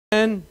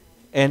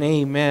and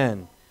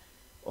amen.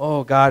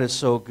 Oh, God is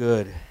so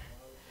good.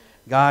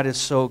 God is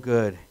so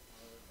good.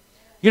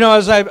 You know,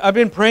 as I've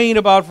been praying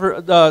about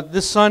for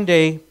this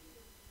Sunday,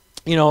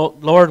 you know,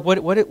 Lord,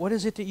 what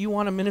is it that you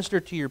want to minister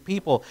to your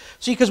people?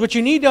 See, because what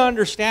you need to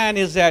understand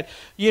is that,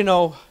 you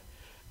know,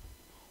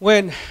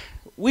 when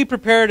we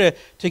prepare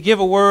to give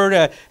a word,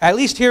 at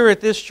least here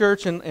at this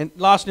church and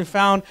Lost and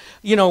Found,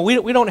 you know,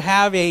 we don't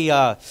have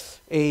a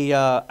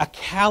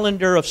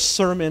calendar of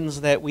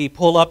sermons that we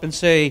pull up and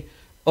say,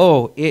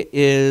 oh, it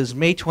is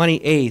May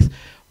 28th.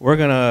 We're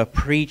going to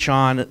preach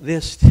on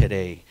this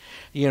today.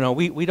 You know,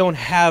 we don't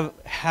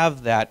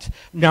have that.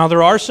 Now,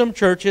 there are some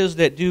churches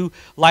that do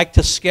like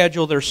to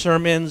schedule their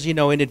sermons, you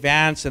know, in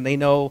advance, and they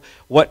know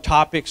what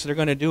topics they're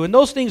going to do. And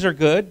those things are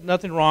good.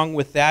 Nothing wrong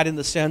with that in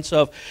the sense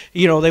of,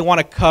 you know, they want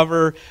to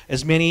cover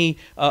as many,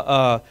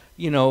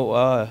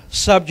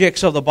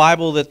 subjects of the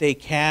Bible that they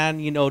can,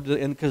 you know,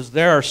 and because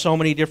there are so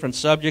many different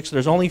subjects.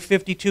 There's only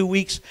 52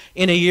 weeks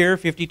in a year,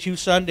 52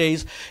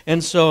 Sundays.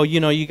 And so,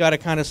 you know, you got to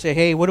kind of say,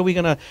 hey, what are we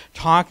going to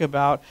talk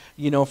about,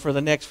 you know, for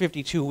the next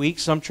 52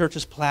 weeks? Some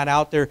churches plan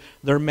out their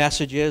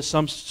messages.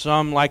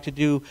 Some like to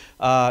do,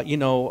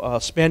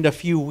 spend a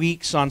few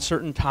weeks on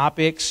certain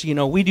topics. You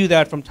know, we do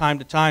that from time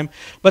to time.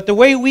 But the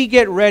way we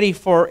get ready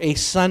for a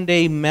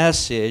Sunday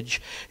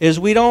message is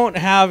we don't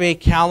have a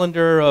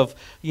calendar of,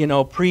 you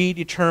know,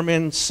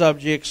 predetermined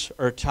subjects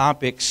or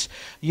topics.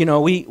 You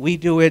know, we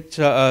do it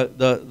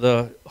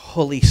the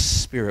Holy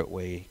Spirit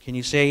way. Can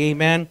you say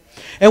amen?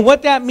 And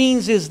what that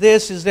means is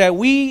this, is that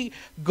we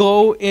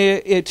go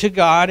to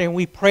God and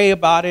we pray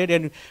about it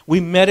and we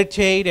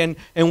meditate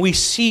and we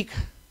seek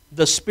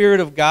the Spirit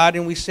of God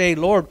and we say,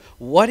 Lord,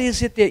 what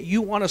is it that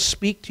you want to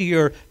speak to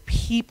your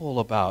people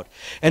about?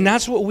 And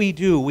that's what we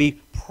do. We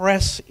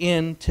press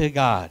into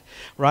God,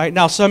 right?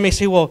 Now, some may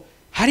say, well,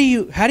 how do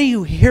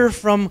you hear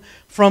from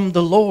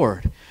the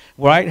Lord?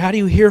 Right? How do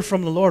you hear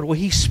from the Lord? Well,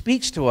 He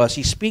speaks to us.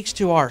 He speaks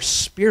to our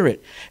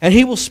spirit. And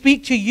He will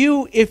speak to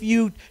you if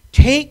you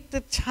take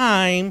the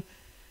time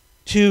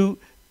to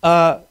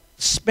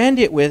spend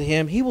it with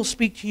Him. He will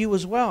speak to you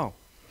as well.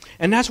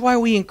 And that's why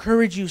we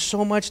encourage you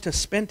so much to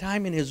spend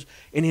time in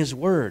His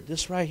Word.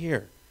 This right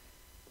here.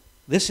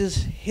 This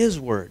is His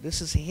Word. This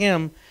is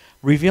Him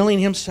revealing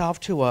Himself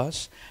to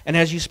us. And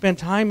as you spend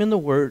time in the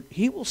Word,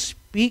 He will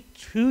speak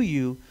to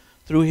you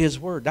through His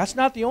Word. That's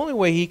not the only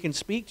way He can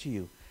speak to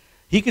you.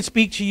 He can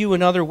speak to you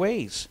in other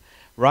ways,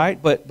 right?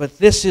 But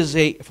this is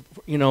a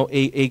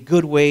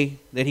good way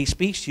that He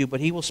speaks to you, but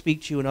He will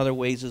speak to you in other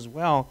ways as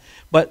well.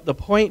 But the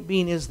point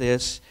being is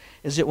this,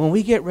 is that when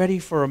we get ready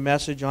for a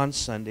message on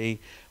Sunday,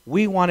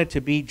 we want it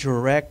to be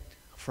direct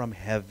from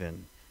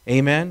heaven.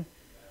 Amen?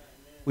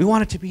 We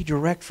want it to be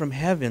direct from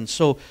heaven.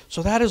 So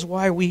that is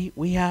why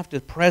we have to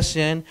press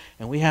in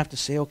and we have to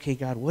say, okay,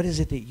 God, what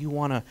is it that you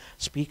want to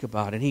speak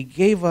about? And He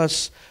gave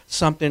us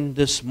something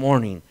this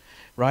morning,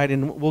 right?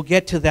 And we'll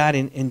get to that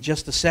in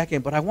just a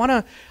second. But I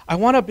want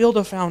to build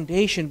a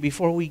foundation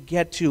before we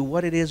get to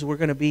what it is we're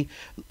going to be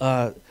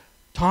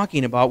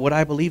talking about, what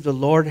I believe the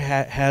Lord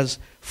has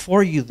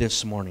for you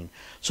this morning.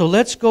 So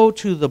let's go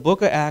to the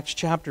book of Acts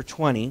chapter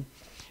 20.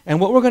 And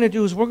what we're going to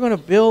do is we're going to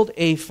build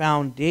a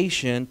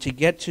foundation to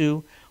get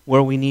to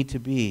where we need to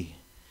be.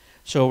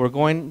 So we're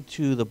going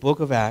to the book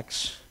of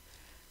Acts,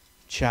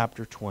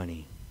 chapter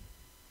 20.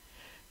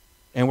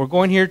 And we're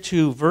going here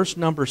to verse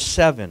number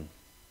 7.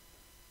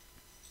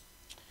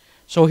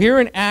 So here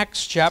in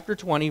Acts chapter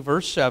 20,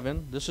 verse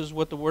 7, this is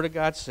what the Word of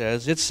God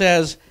says. It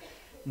says,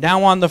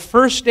 "Now on the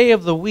first day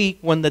of the week,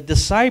 when the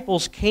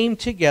disciples came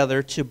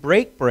together to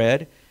break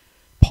bread,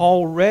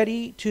 Paul,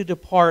 ready to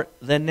depart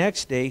the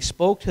next day,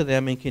 spoke to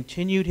them and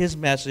continued his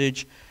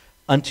message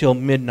until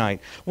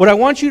midnight." What I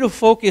want you to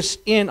focus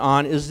in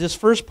on is this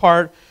first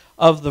part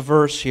of the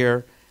verse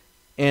here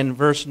in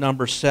verse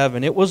number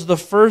 7. It was the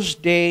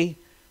first day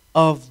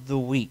of the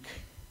week.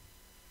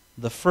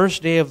 The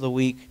first day of the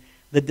week.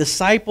 The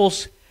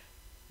disciples,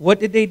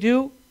 what did they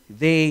do?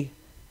 They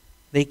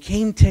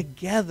came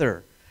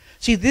together.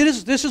 See,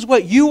 this is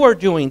what you are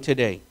doing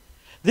today.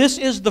 This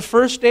is the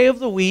first day of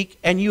the week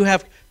and you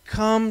have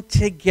come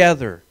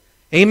together.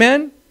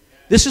 Amen?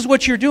 This is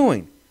what you're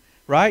doing,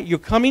 right? You're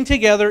coming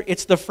together.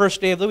 It's the first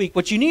day of the week.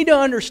 What you need to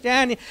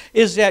understand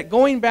is that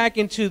going back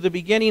into the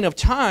beginning of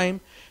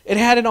time, it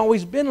hadn't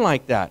always been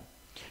like that.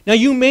 Now,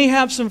 you may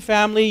have some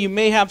family, you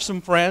may have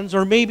some friends,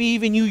 or maybe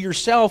even you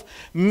yourself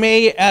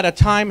may at a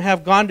time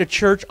have gone to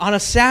church on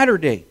a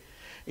Saturday.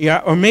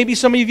 Yeah, or maybe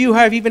some of you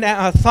have even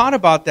thought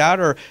about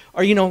that, or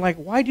like,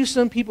 why do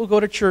some people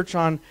go to church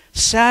on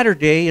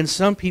Saturday and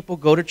some people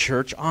go to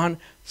church on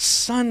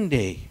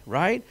Sunday,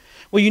 right?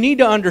 Well, you need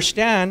to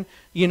understand,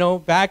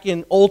 back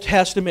in Old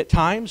Testament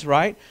times,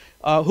 right,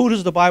 who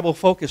does the Bible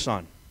focus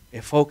on?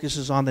 It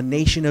focuses on the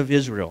nation of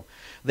Israel.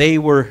 They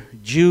were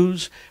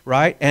Jews,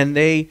 right, and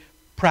they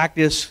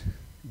practiced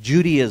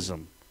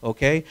Judaism,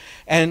 okay?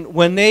 And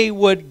when they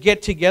would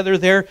get together,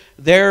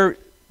 their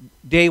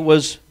day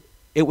was,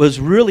 it was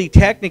really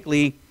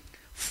technically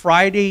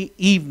Friday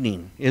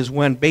evening is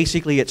when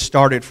basically it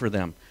started for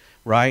them,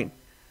 right?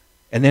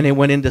 And then it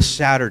went into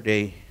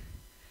Saturday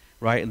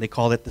right? And they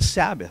call it the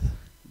Sabbath,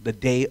 the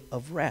day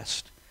of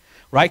rest,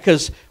 right?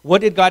 Because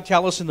what did God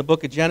tell us in the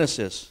book of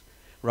Genesis,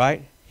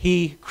 right?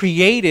 He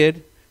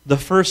created the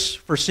first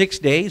for 6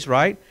 days,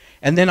 right?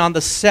 And then on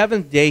the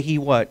seventh day, he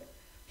what?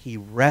 He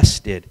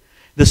rested.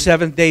 The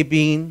seventh day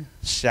being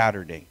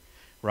Saturday,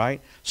 right?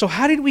 So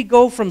how did we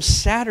go from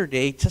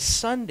Saturday to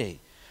Sunday,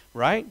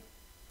 right?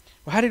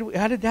 Well,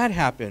 how did that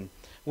happen?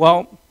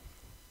 Well,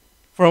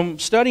 from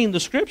studying the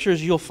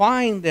scriptures, you'll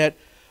find that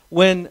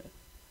when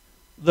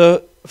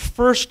the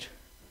first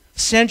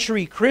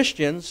century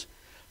Christians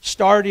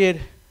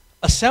started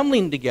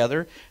assembling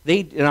together,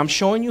 and I'm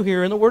showing you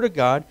here in the Word of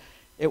God,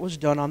 it was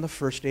done on the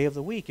first day of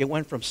the week. It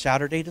went from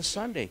Saturday to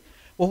Sunday.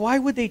 Well, why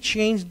would they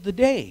change the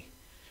day,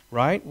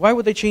 right? Why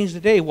would they change the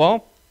day?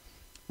 Well,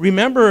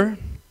 remember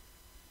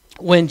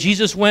when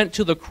Jesus went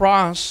to the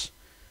cross,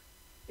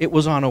 it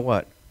was on a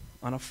what?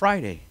 On a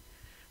Friday,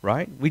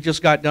 right? We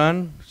just got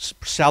done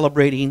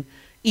celebrating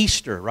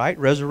Easter, right?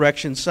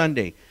 Resurrection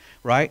Sunday,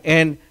 right?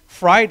 And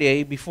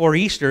Friday before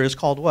Easter is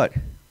called what?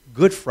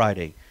 Good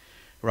Friday,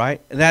 right?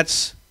 And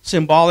that's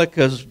symbolic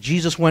because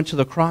Jesus went to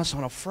the cross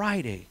on a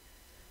Friday.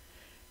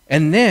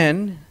 And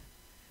then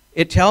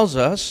it tells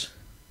us,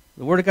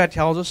 the Word of God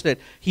tells us that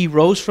he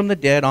rose from the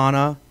dead on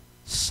a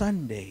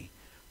Sunday.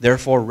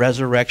 Therefore,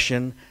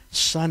 Resurrection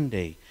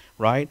Sunday,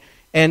 right?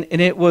 And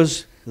it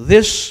was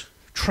this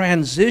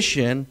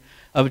transition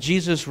of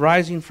Jesus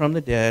rising from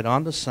the dead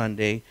on the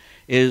Sunday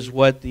is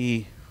what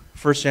the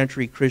first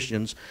century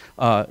Christians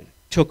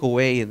took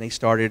away, and they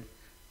started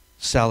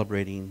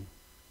celebrating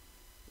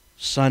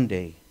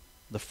Sunday,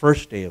 the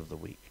first day of the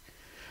week.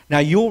 Now,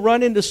 you'll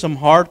run into some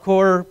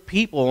hardcore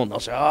people, and they'll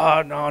say,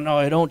 oh, no,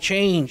 it don't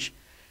change.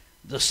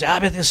 The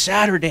Sabbath is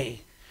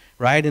Saturday,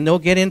 right? And they'll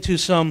get into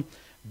some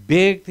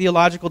big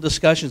theological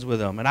discussions with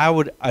them. And I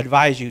would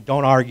advise you,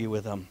 don't argue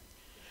with them.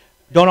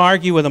 Don't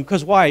argue with them.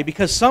 Because why?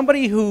 Because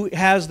somebody who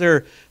has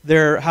their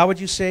how would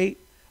you say,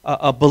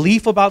 a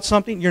belief about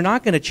something, you're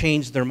not going to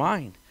change their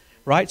mind,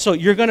 right? So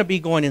you're going to be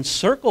going in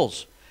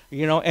circles, and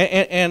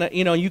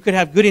you could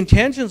have good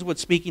intentions with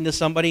speaking to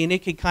somebody, and it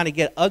could kind of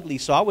get ugly.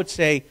 So I would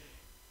say,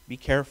 be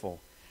careful.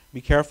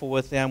 Be careful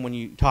with them when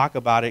you talk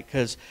about it,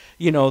 because,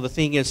 the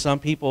thing is, some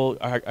people,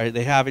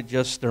 they have it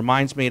just, their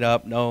mind's made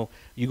up. No,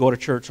 you go to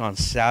church on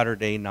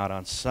Saturday, not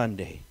on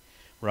Sunday,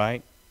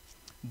 right?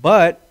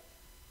 But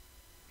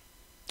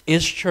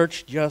is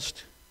church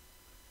just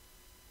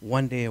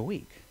one day a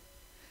week?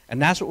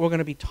 And that's what we're going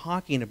to be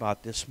talking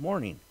about this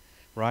morning,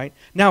 right?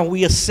 Now,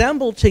 we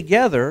assemble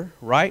together,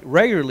 right,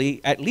 regularly,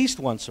 at least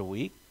once a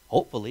week,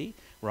 hopefully,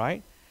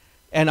 right?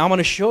 And I'm going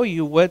to show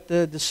you what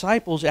the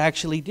disciples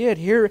actually did.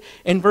 Here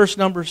in verse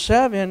number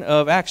 7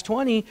 of Acts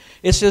 20,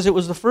 it says it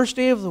was the first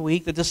day of the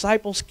week. The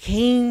disciples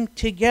came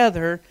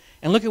together,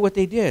 and look at what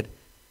they did.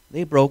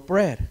 They broke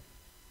bread.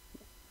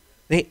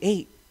 They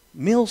ate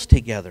meals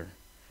together,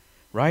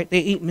 right? They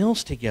ate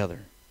meals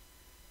together.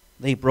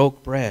 They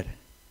broke bread.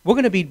 We're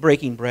going to be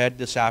breaking bread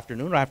this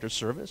afternoon after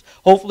service.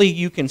 Hopefully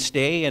you can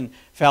stay and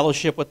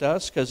fellowship with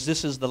us, because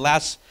this is the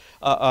last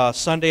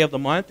Sunday of the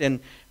month,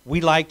 and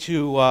we like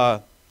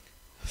to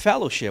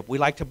fellowship. We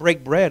like to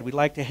break bread. We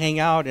like to hang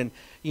out and,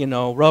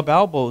 rub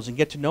elbows and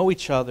get to know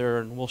each other,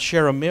 and we'll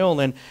share a meal.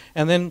 And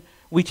then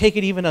we take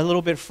it even a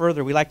little bit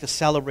further. We like to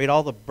celebrate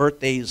all the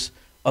birthdays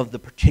of the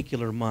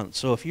particular month.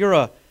 So if you're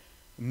a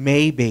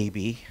May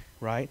baby,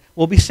 right,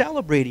 we'll be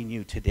celebrating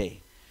you today.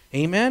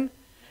 Amen?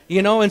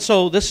 And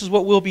so this is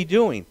what we'll be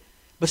doing.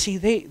 But see,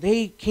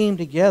 they came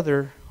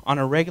together on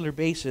a regular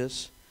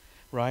basis,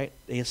 right?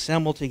 They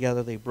assembled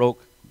together. They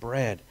broke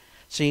bread.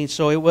 See,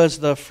 so it was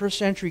the first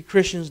century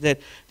Christians that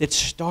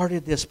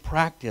started this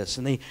practice.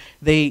 And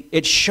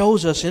it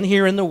shows us in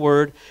here in the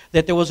Word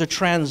that there was a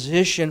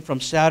transition from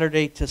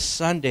Saturday to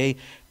Sunday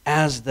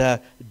as the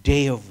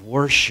day of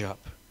worship,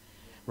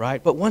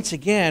 right? But once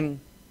again,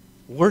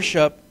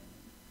 worship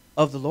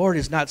of the Lord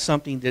is not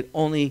something that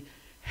only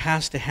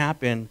has to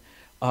happen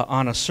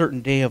on a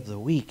certain day of the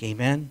week,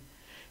 amen?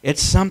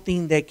 It's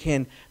something that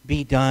can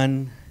be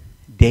done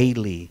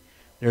daily.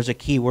 There's a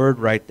key word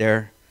right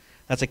there.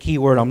 That's a key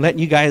word. I'm letting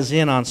you guys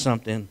in on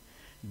something.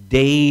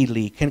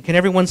 Daily. Can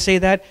everyone say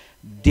that?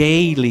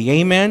 Daily.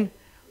 Amen?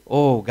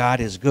 Oh, God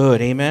is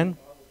good. Amen?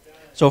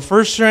 So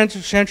first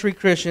century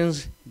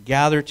Christians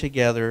gathered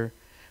together,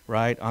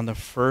 right, on the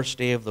first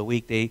day of the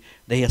week.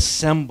 They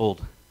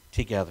assembled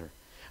together.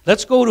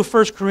 Let's go to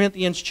 1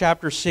 Corinthians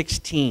chapter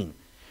 16,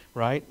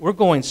 right? We're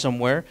going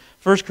somewhere.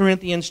 1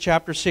 Corinthians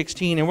chapter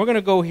 16, and we're going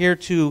to go here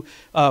to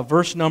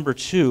verse number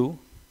 2.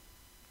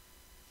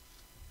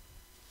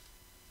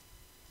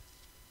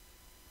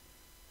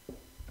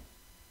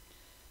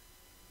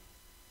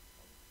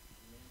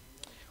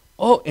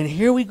 Oh, and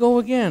here we go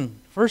again.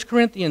 1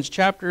 Corinthians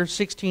chapter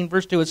 16,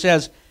 verse 2, it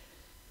says,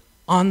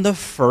 on the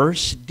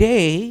first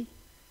day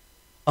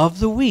of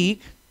the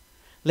week,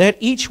 let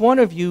each one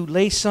of you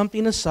lay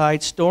something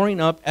aside,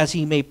 storing up as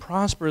he may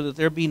prosper, that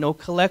there be no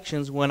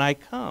collections when I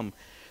come.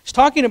 It's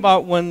talking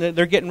about when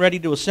they're getting ready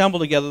to assemble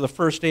together the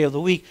first day of the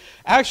week.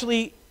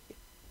 Actually,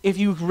 if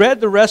you've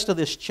read the rest of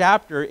this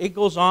chapter, it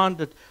goes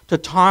on to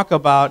talk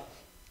about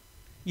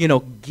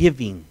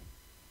giving.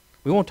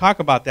 We won't talk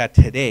about that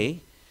today,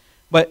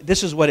 but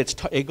this is what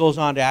it goes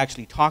on to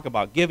actually talk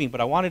about giving.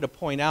 But I wanted to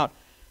point out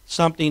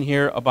something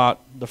here about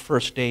the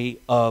first day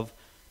of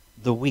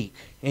the week.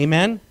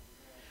 Amen?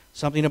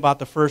 Something about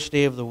the first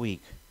day of the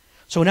week.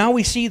 So now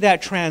we see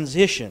that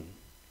transition.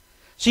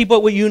 See,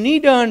 but what you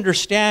need to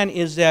understand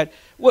is that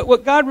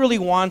what God really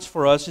wants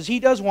for us is He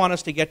does want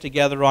us to get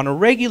together on a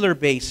regular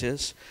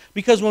basis,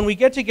 because when we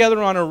get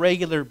together on a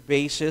regular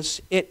basis,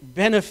 it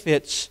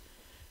benefits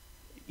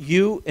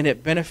you and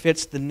it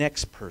benefits the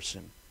next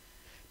person.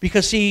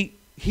 Because see,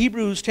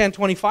 Hebrews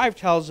 10:25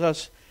 tells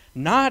us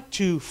not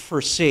to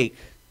forsake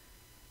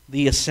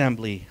the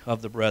assembly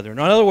of the brethren.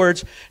 In other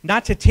words,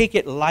 not to take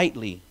it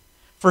lightly.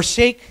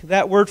 Forsake,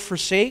 that word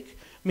forsake,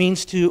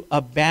 means to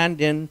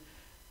abandon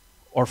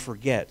or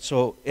forget.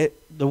 So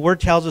the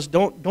word tells us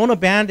don't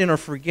abandon or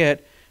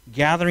forget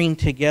gathering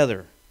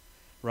together,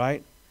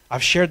 right?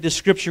 I've shared this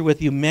scripture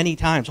with you many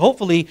times.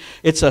 Hopefully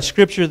it's a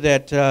scripture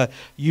that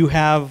you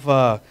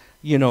have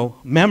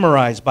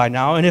memorized by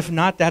now, and if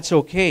not, that's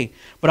okay.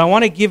 But I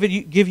want to give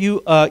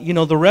you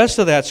the rest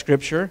of that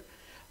scripture.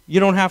 You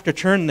don't have to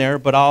turn there,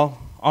 but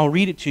I'll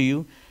read it to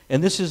you.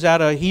 And this is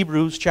out of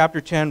Hebrews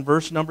chapter 10,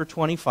 verse number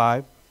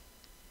 25.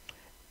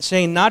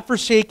 Saying, not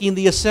forsaking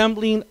the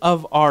assembling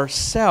of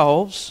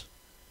ourselves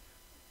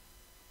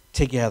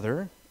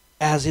together,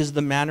 as is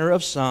the manner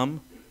of some,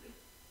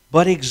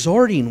 but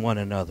exhorting one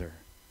another.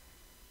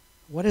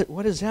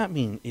 What does that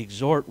mean,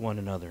 exhort one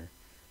another?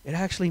 It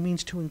actually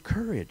means to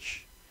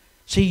encourage.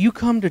 See, you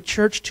come to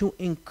church to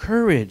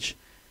encourage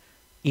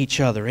each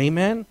other,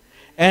 amen?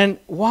 And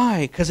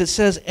why? Because it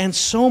says, and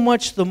so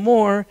much the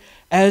more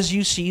as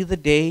you see the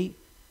day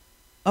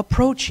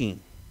approaching.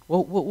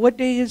 Well, what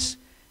day is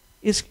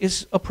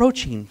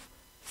approaching?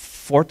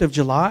 4th of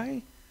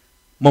July?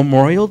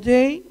 Memorial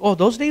Day? Oh,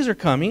 those days are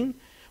coming.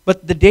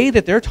 But the day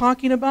that they're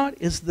talking about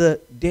is the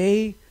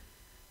day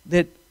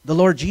that the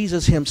Lord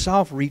Jesus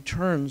Himself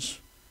returns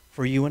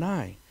for you and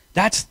I.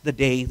 That's the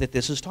day that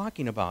this is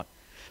talking about.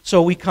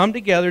 So we come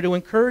together to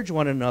encourage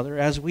one another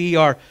as we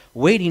are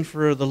waiting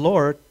for the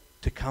Lord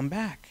to come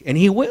back. And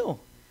He will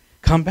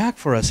come back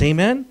for us.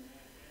 Amen?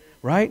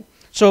 Right?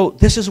 So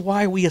this is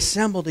why we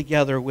assemble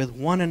together with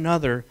one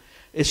another,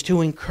 is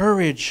to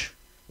encourage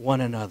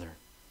one another.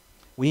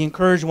 We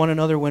encourage one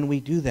another when we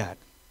do that.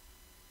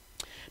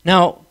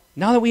 Now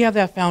that we have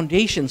that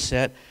foundation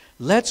set,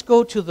 let's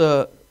go to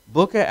the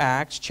book of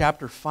Acts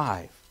chapter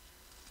 5.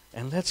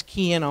 And let's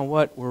key in on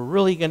what we're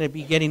really going to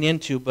be getting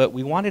into, but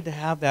we wanted to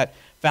have that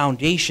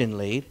foundation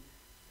laid.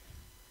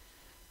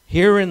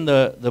 Here in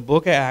the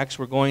book of Acts,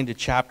 we're going to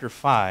chapter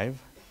 5.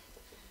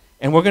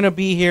 And we're going to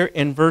be here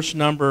in verse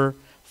number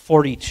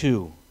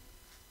 42.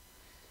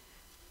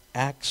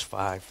 Acts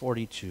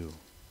 5:42.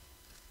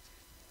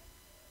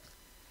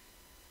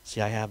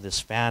 See, I have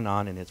this fan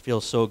on and it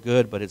feels so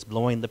good, but it's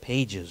blowing the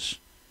pages.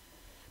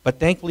 But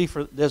thankfully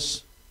for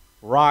this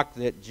rock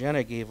that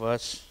Jenna gave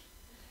us,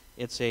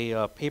 it's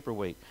a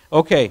paperweight.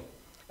 Okay,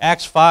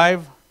 Acts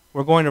 5,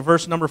 we're going to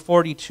verse number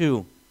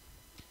 42.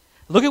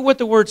 Look at what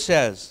the word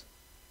says.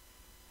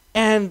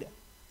 And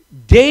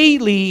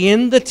daily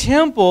in the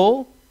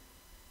temple,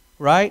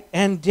 right?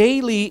 And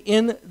daily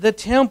in the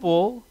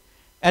temple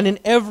and in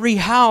every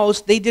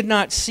house, they did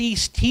not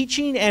cease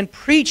teaching and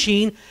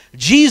preaching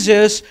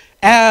Jesus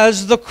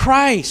as the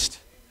Christ.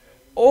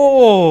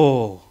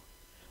 Oh,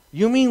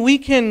 you mean we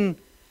can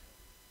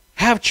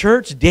have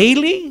church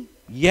daily?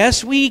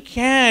 Yes, we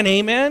can.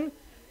 Amen?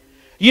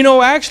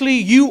 Actually,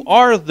 you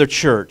are the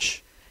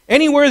church.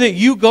 Anywhere that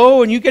you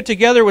go and you get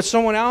together with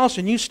someone else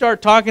and you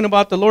start talking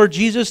about the Lord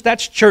Jesus,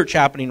 that's church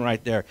happening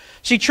right there.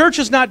 See, church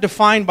is not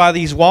defined by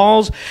these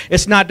walls.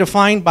 It's not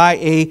defined by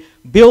a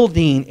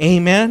building.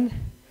 Amen?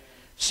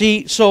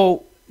 See,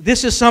 so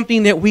this is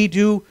something that we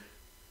do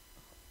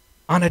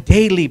on a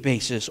daily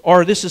basis,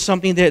 or this is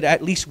something that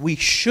at least we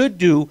should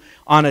do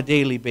on a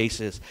daily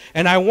basis.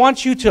 And I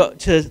want you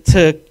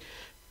to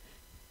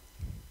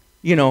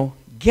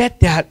get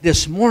that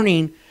this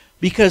morning,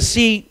 because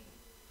see,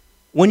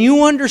 when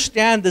you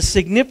understand the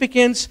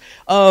significance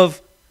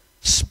of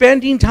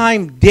spending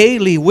time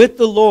daily with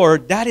the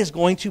Lord, that is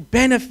going to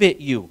benefit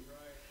you.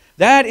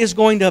 That is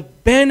going to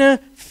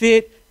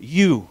benefit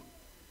you.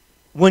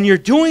 When you're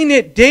doing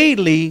it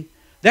daily,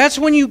 that's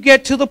when you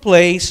get to the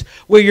place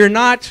where you're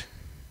not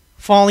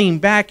falling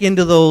back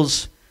into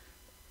those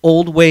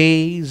old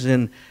ways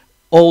and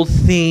old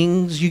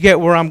things. You get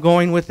where I'm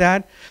going with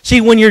that?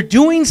 See, when you're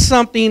doing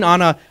something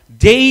on a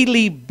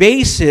daily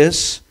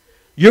basis,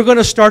 you're going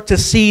to start to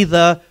see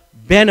the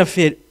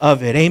benefit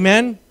of it.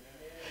 Amen?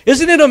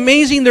 Isn't it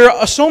amazing? There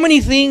are so many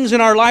things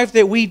in our life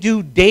that we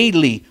do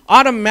daily,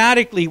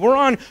 automatically. We're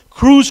on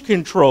cruise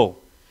control,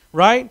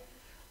 right?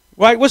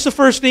 Right? What's the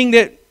first thing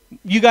that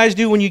you guys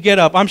do when you get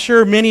up? I'm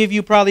sure many of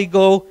you probably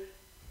go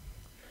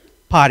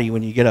potty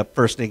when you get up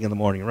first thing in the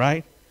morning,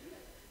 right?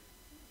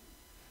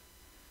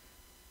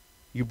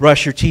 You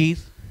brush your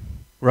teeth,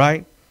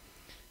 right?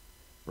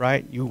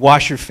 Right? You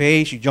wash your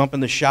face, you jump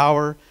in the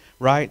shower,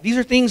 right? These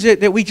are things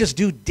that we just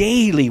do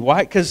daily.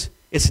 Why? Because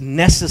it's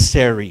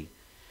necessary,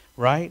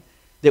 right?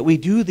 That we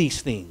do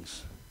these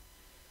things.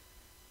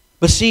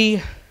 But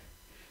see,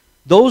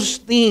 those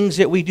things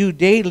that we do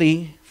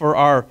daily for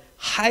our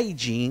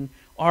hygiene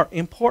are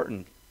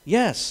important,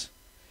 yes.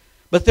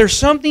 But there's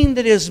something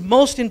that is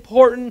most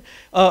important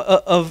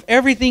of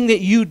everything that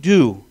you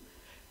do,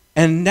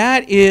 and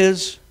that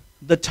is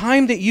the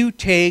time that you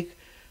take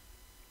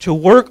to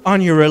work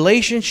on your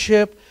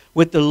relationship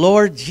with the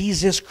Lord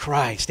Jesus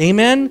Christ.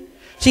 Amen?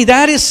 See,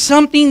 that is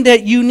something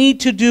that you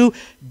need to do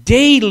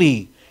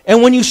daily.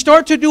 And when you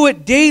start to do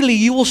it daily,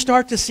 you will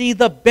start to see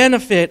the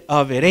benefit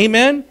of it.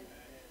 Amen?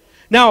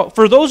 Now,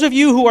 for those of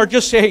you who are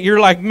just saying, you're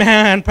like,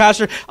 man,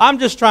 Pastor, I'm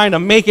just trying to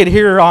make it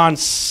here on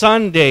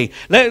Sunday.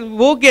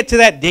 We'll get to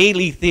that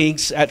daily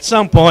things at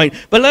some point,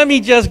 but let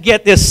me just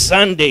get this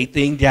Sunday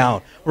thing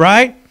down,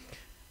 right?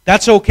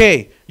 That's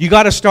okay. You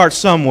got to start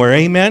somewhere,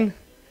 amen?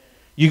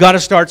 You got to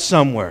start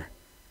somewhere.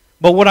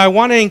 But what I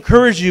want to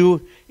encourage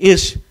you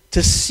is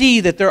to see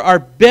that there are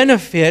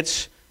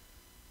benefits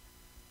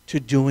to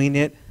doing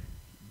it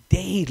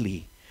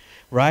daily,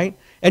 right?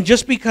 And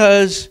just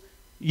because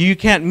you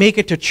can't make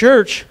it to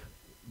church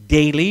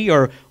daily,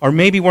 or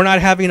maybe we're not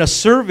having a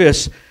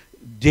service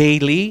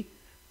daily,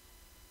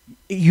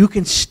 you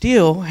can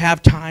still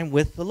have time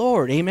with the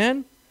Lord.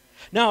 Amen?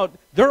 Now,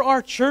 there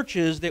are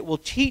churches that will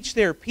teach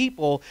their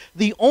people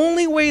the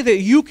only way that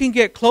you can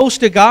get close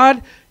to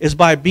God is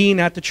by being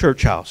at the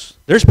church house.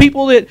 There's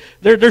people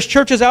there's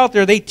churches out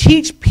there, they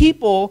teach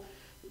people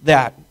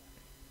that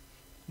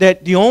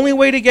the only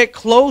way to get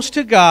close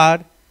to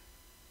God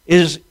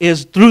is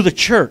through the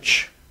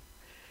church.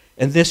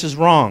 And this is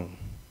wrong.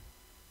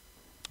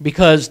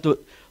 Because the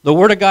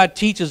Word of God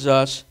teaches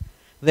us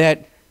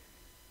that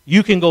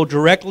you can go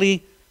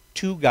directly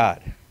to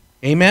God.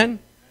 Amen?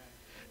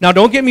 Now,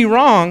 don't get me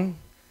wrong.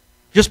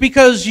 Just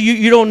because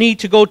you don't need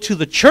to go to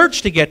the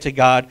church to get to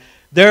God,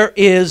 there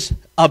is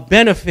a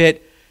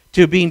benefit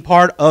to being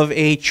part of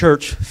a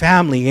church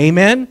family.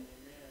 Amen?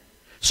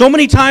 So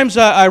many times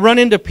I run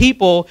into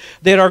people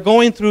that are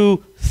going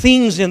through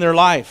things in their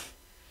life,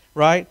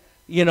 right?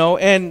 You know,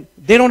 and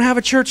they don't have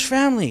a church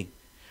family.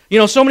 You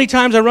know, so many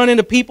times I run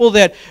into people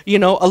that, you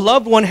know, a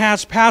loved one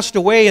has passed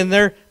away and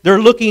they're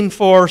looking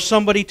for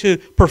somebody to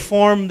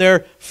perform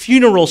their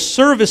funeral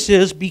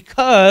services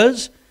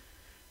because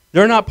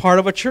they're not part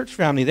of a church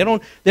family. They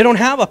don't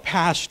have a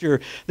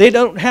pastor. They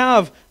don't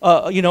have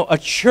a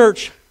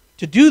church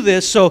to do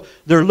this, so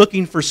they're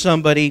looking for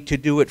somebody to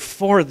do it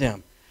for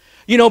them.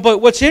 You know,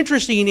 but what's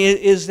interesting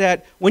is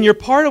that when you're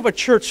part of a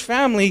church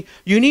family,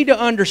 you need to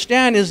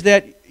understand is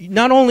that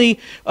not only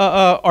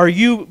are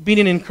you being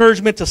an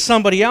encouragement to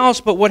somebody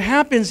else, but what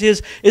happens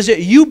is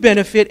that you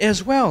benefit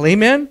as well.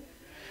 Amen?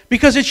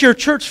 Because it's your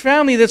church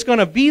family that's going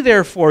to be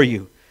there for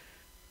you.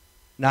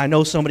 Now, I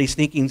know somebody's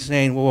thinking,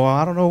 saying, well,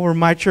 I don't know where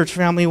my church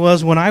family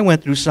was when I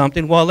went through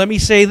something. Well, let me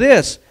say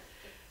this.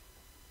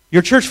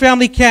 Your church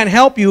family can't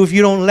help you if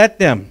you don't let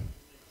them.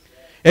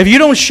 If you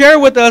don't share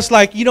with us,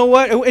 like, you know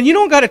what, and you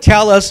don't got to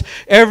tell us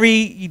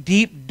every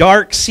deep,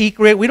 dark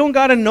secret. We don't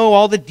got to know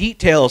all the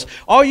details.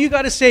 All you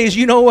got to say is,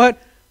 you know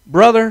what,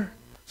 brother,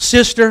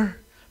 sister,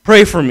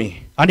 pray for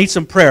me. I need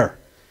some prayer,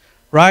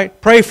 right?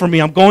 Pray for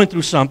me. I'm going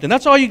through something.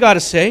 That's all you got to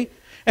say.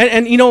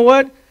 And you know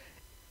what?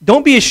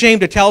 Don't be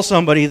ashamed to tell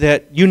somebody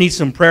that you need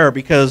some prayer,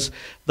 because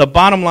the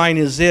bottom line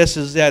is this,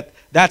 is that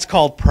that's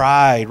called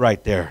pride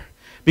right there.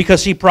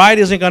 Because, see, pride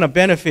isn't going to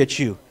benefit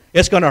you.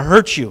 It's going to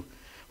hurt you.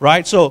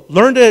 Right? So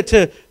learn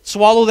to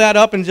swallow that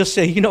up and just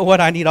say, you know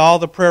what, I need all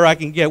the prayer I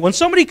can get. When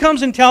somebody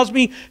comes and tells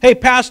me, hey,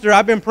 Pastor,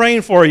 I've been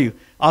praying for you,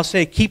 I'll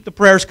say, keep the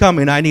prayers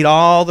coming. I need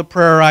all the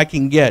prayer I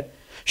can get.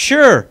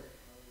 Sure,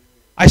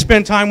 I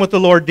spend time with the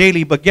Lord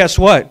daily, but guess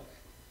what?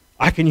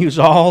 I can use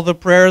all the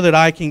prayer that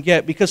I can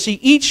get. Because, see,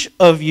 each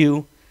of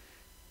you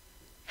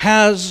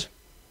has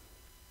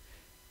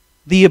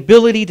the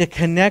ability to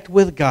connect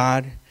with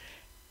God,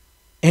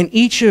 and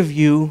each of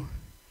you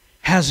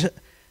has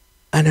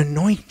an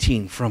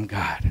anointing from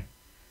God.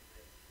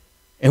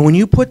 And when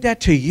you put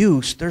that to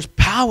use, there's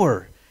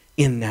power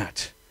in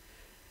that.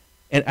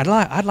 And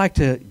I'd like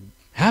to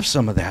have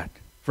some of that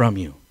from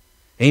you.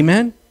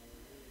 Amen?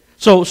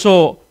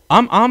 So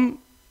I'm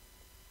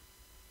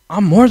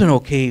more than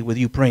okay with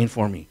you praying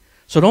for me.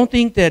 So don't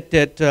think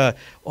that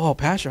oh,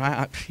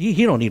 Pastor,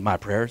 he don't need my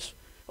prayers.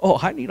 Oh,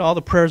 I need all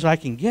the prayers I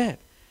can get.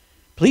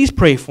 Please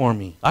pray for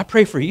me. I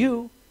pray for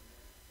you.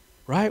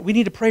 Right? We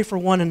need to pray for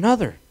one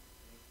another.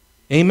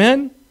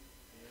 Amen?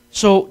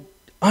 So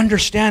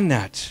understand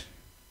that.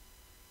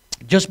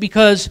 Just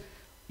because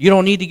you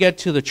don't need to get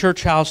to the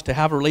church house to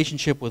have a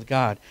relationship with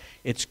God,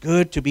 it's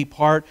good to be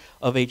part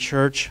of a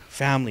church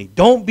family.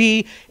 Don't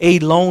be a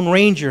lone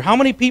ranger. How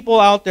many people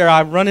out there,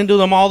 I run into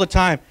them all the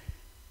time,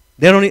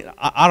 I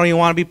don't even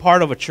want to be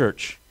part of a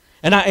church.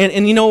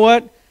 And you know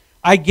what?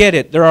 I get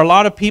it. There are a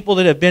lot of people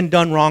that have been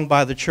done wrong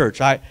by the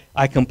church.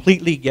 I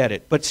completely get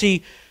it. But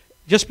see,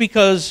 just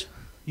because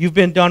you've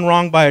been done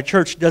wrong by a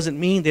church doesn't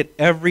mean that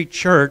every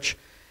church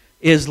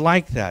is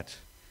like that.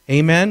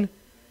 Amen?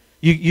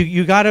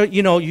 You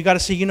gotta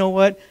say, you know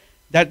what?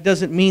 That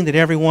doesn't mean that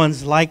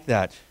everyone's like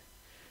that.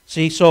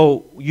 See,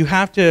 so you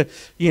have to,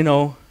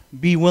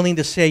 be willing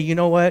to say, you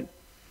know what?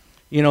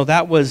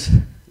 That was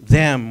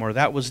them, or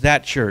that was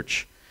that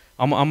church.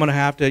 I'm going to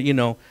have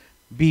to,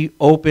 be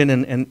open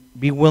and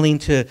be willing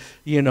to,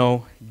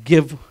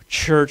 give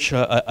church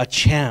a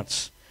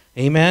chance.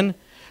 Amen?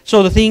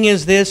 So the thing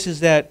is this, is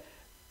that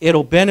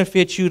it'll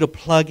benefit you to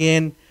plug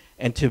in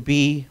and to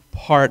be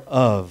part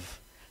of.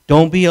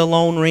 Don't be a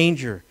lone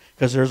ranger,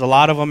 because there's a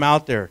lot of them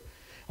out there.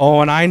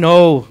 Oh, and I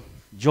know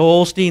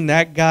Joel Osteen,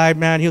 that guy,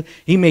 man,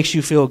 he makes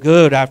you feel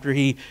good after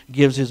he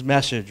gives his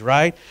message,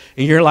 right?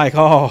 And you're like,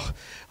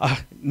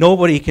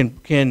 nobody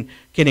can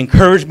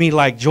encourage me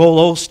like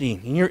Joel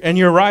Osteen. And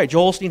you're right.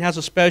 Joel Osteen has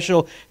a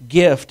special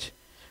gift.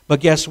 But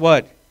guess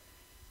what?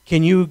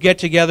 Can you get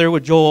together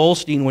with Joel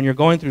Osteen when you're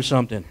going through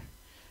something?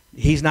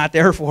 He's not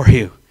there for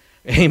you.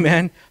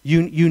 Amen.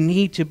 You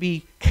need to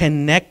be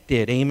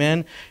connected.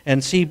 Amen.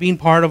 And see, being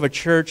part of a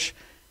church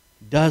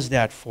does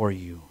that for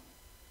you.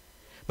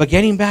 But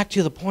getting back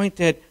to the point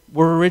that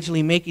we're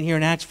originally making here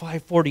in Acts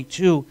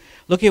 5:42,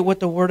 look at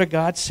what the Word of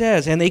God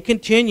says. And they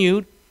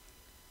continued.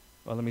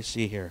 Well, let me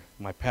see here.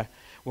 We're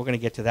going to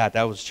get to that.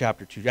 That was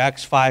chapter 2.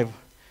 Acts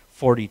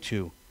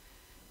 5:42.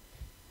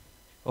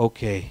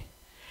 Okay.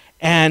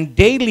 And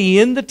daily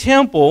in the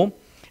temple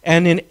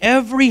and in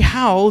every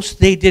house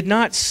they did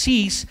not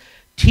cease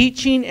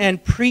teaching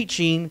and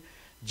preaching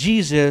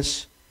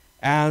Jesus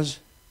as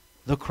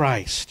the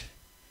Christ.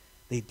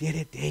 They did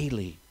it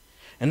daily.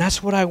 And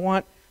that's what I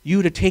want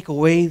you to take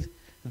away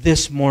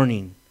this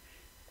morning.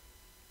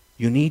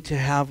 You need to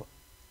have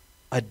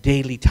a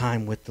daily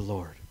time with the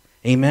Lord.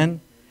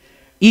 Amen?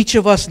 Each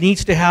of us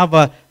needs to have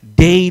a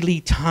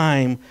daily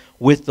time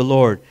with the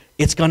Lord.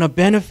 It's going to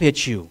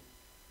benefit you.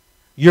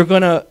 You're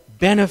going to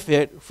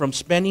benefit from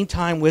spending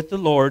time with the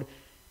Lord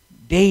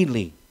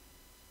daily.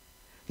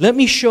 Let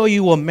me show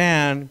you a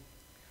man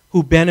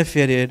who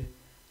benefited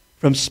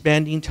from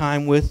spending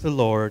time with the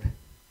Lord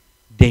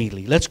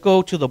daily. Let's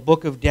go to the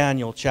book of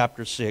Daniel,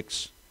 chapter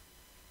 6.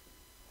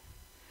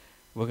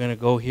 We're going to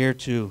go here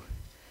to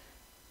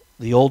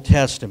the Old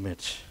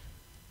Testament.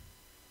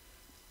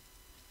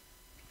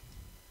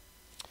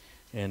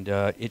 And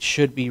it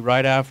should be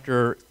right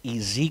after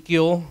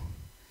Ezekiel.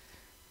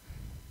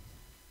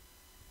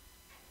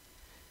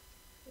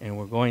 And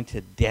we're going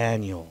to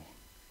Daniel,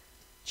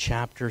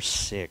 chapter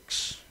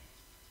 6.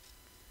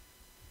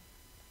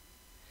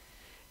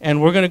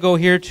 And we're going to go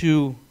here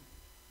to,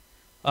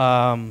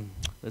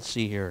 let's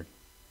see here.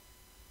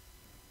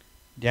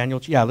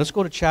 Daniel, let's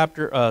go to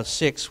chapter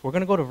 6. We're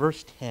going to go to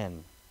verse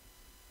 10.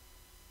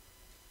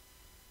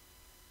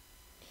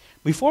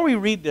 Before we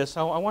read this,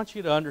 I want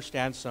you to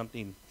understand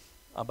something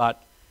about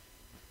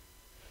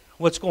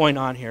what's going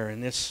on here in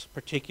this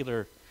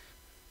particular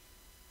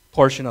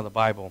portion of the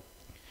Bible.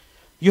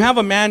 You have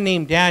a man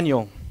named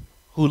Daniel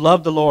who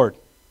loved the Lord,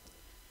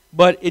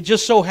 but it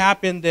just so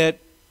happened that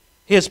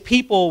his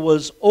people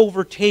was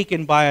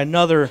overtaken by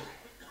another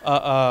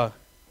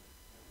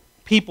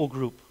people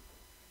group,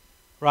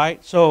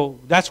 right? So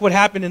that's what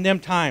happened in them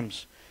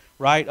times,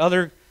 right?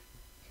 Other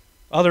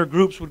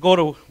groups would go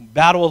to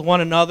battle with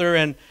one another,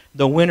 and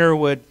the winner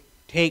would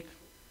take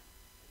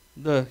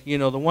the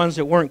ones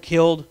that weren't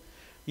killed,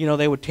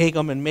 they would take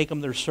them and make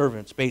them their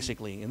servants,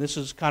 basically. And this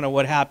is kind of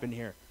what happened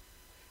here.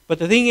 But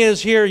the thing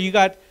is, here you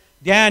got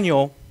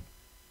Daniel.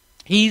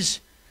 He's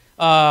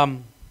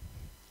been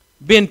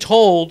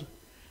told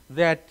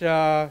that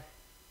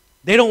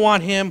they don't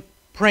want him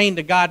praying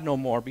to God no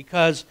more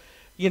because,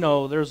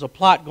 there's a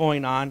plot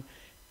going on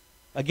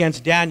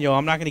against Daniel.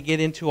 I'm not going to get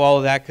into all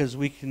of that because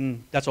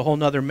that's a whole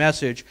nother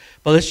message.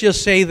 But let's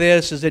just say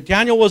this, is that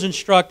Daniel was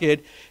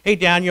instructed, hey,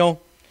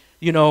 Daniel,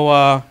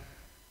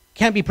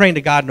 can't be praying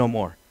to God no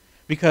more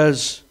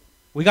because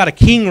we got a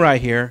king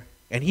right here,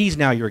 and he's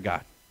now your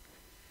God.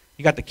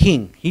 You got the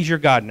king. He's your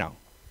God now.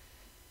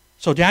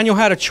 So Daniel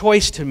had a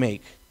choice to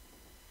make,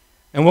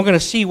 and we're going to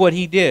see what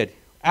he did.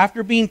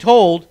 After being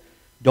told,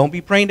 don't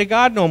be praying to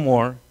God no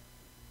more,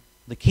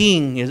 the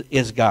king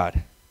is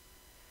God,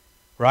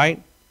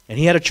 right? And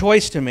he had a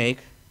choice to make,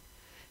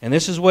 and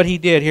this is what he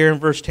did here in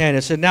verse 10.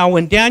 It said, now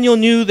when Daniel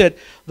knew that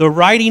the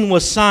writing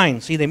was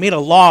signed, see, they made a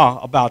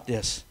law about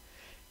this,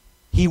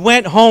 he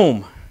went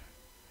home,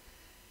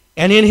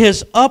 and in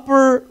his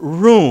upper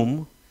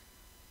room,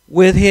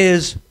 with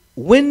his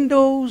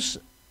windows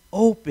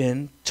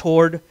open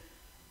toward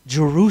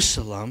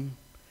Jerusalem,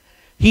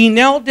 he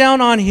knelt down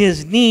on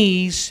his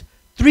knees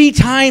 3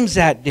 times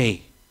that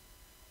day.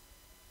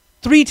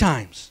 3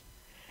 times.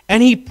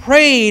 And he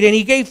prayed and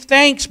he gave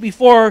thanks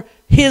before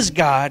his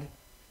God,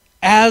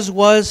 as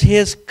was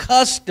his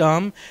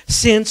custom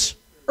since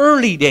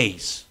early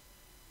days.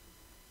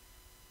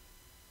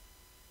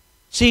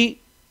 See,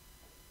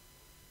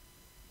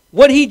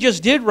 what he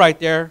just did right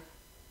there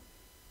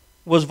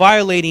was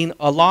violating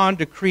a law and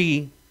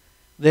decree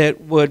that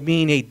would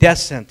mean a death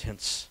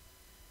sentence.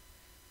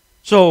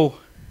 So,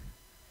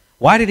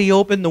 why did he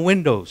open the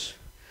windows?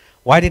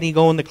 Why did he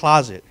go in the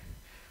closet?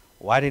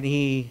 Why did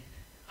he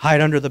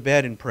hide under the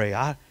bed and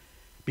pray?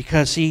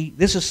 Because, see,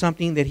 this is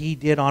something that he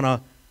did on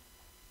a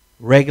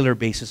regular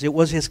basis. It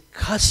was his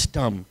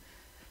custom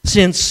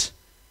since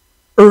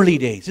early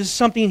days. This is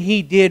something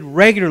he did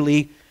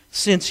regularly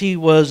since he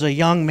was a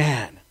young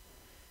man.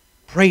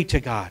 Pray to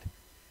God.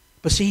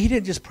 But see, he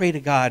didn't just pray to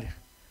God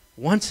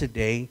once a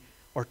day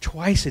or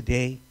twice a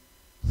day,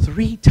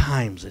 3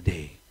 times a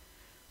day.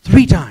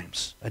 3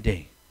 times a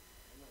day.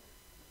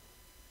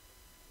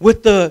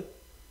 With the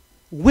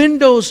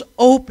windows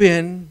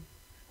open,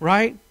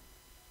 right,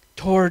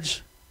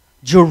 towards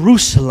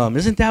Jerusalem.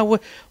 Isn't that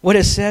what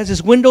it says?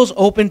 His windows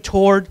open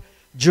toward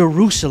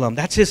Jerusalem.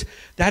 That's his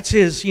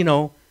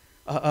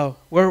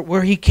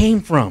where he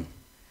came from.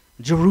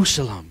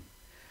 Jerusalem,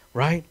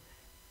 right?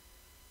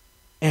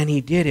 And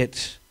he did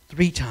it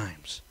 3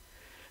 times.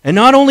 And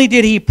not only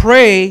did he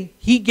pray,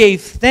 he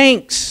gave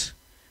thanks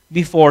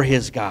before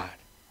his God,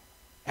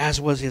 as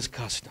was his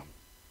custom.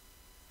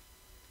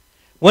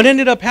 What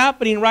ended up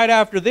happening right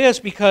after this,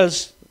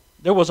 because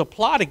there was a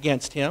plot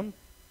against him,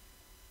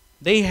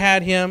 they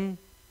had him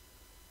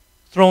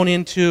thrown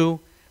into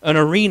an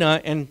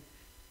arena and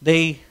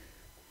they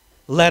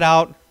let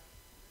out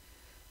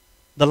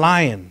the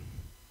lion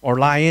or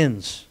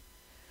lions.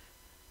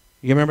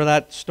 You remember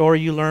that story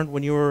you learned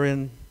when you were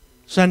in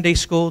Sunday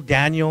school,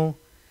 Daniel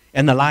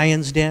and the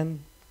lion's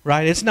den,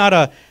 right? It's not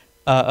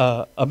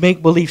a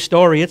make-believe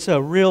story. It's a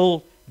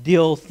real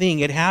deal thing.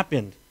 It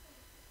happened.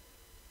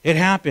 It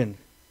happened.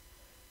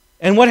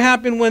 And what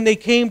happened when they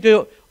came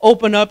to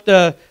open up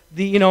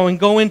and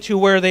go into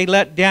where they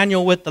let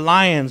Daniel with the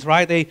lions,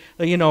 right?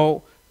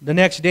 The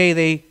next day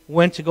they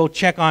went to go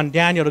check on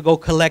Daniel to go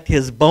collect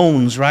his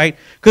bones, right?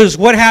 Because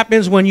what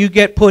happens when you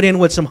get put in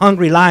with some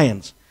hungry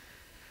lions?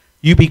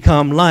 You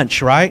become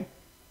lunch, right?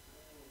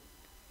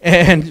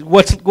 And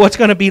what's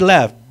going to be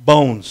left?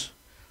 Bones.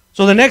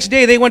 So the next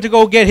day they went to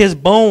go get his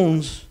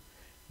bones,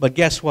 but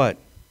guess what?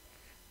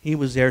 He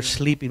was there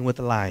sleeping with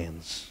the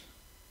lions.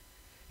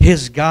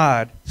 His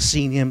God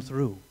seen him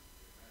through.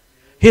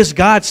 His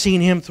God seen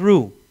him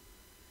through.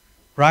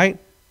 Right?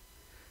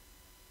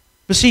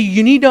 But see,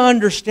 you need to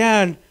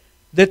understand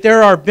that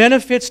there are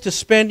benefits to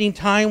spending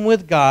time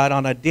with God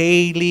on a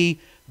daily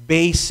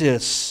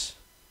basis.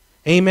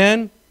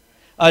 Amen?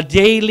 A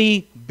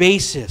daily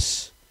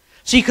basis.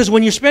 See, because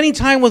when you're spending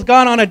time with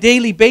God on a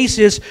daily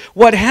basis,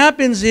 what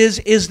happens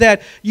is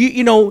that,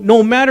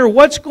 no matter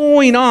what's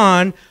going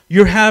on,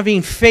 you're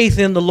having faith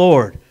in the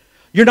Lord.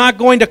 You're not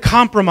going to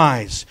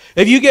compromise.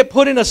 If you get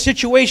put in a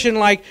situation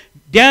like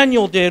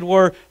Daniel did,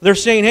 where they're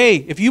saying, hey,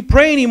 if you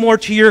pray anymore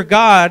to your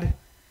God,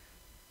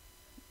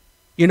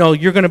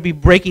 you're going to be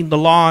breaking the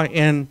law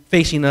and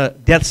facing a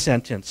death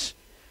sentence.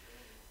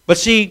 But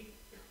see,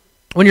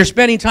 when you're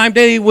spending time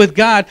daily with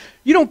God,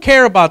 you don't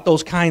care about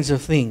those kinds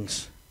of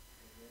things.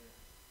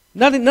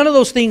 None of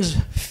those things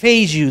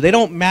faze you. They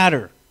don't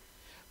matter.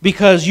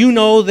 Because you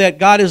know that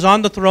God is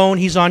on the throne,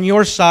 He's on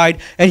your side,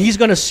 and He's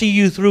going to see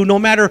you through no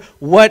matter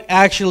what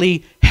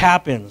actually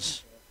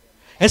happens.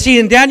 And see,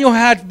 and Daniel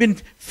had been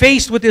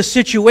faced with this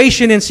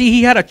situation, and see,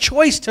 he had a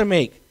choice to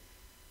make.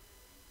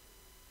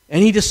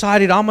 And he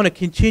decided, I'm going to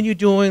continue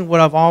doing what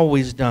I've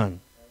always done.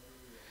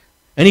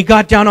 And he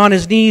got down on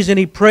his knees and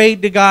he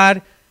prayed to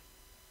God,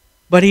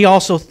 but he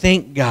also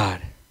thanked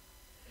God.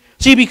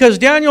 See, because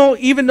Daniel,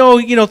 even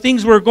though,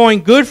 things were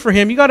going good for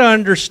him, you got to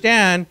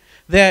understand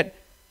that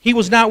he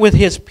was not with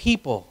his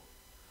people.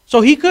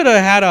 So he could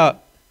have had a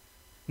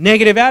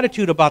negative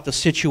attitude about the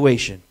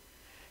situation.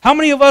 How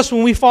many of us,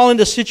 when we fall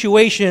into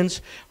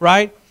situations,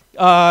 right,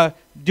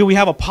 do we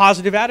have a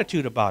positive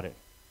attitude about it?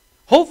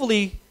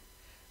 Hopefully,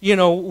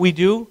 we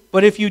do.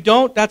 But if you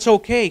don't, that's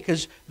okay,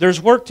 because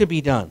there's work to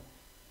be done.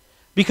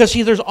 Because,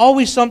 see, there's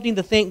always something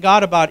to thank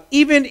God about,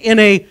 even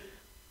in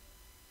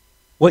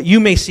what you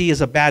may see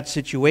as a bad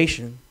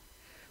situation.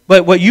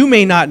 But what you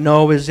may not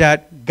know is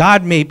that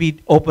God may be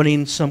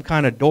opening some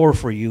kind of door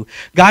for you.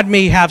 God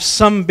may have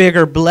some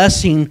bigger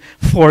blessing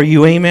for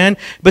you, amen?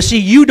 But see,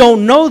 you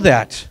don't know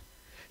that.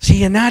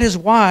 See, and that is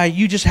why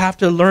you just have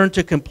to learn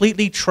to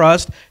completely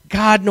trust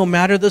God no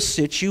matter the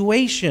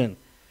situation.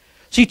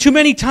 See, too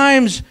many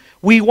times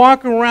we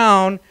walk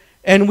around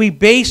and we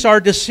base our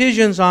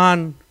decisions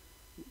on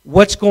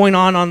what's going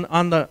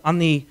on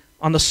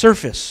the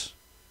surface.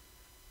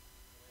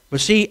 But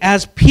see,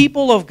 as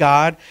people of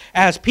God,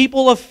 as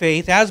people of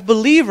faith, as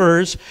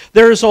believers,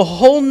 there is a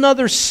whole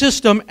nother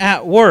system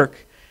at work,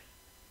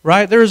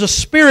 right? There is a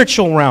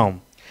spiritual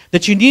realm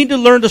that you need to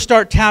learn to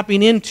start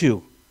tapping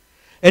into.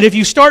 And if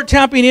you start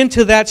tapping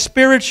into that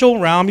spiritual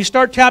realm, you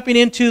start tapping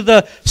into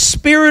the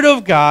Spirit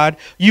of God,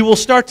 you will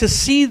start to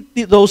see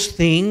those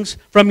things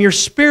from your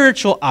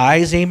spiritual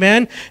eyes,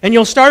 amen? And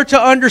you'll start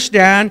to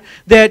understand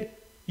that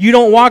you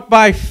don't walk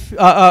by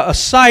a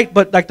sight,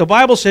 but like the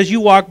Bible says, you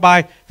walk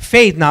by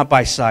faith, not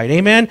by sight.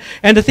 Amen?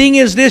 And the thing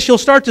is this, you'll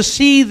start to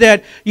see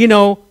that,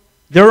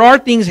 there are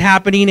things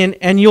happening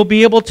and you'll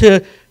be able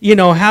to,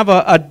 have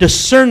a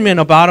discernment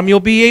about them. You'll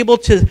be able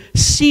to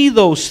see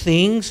those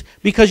things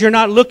because you're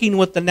not looking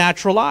with the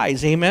natural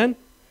eyes. Amen?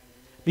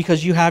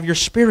 Because you have your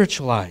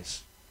spiritual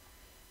eyes.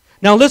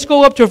 Now let's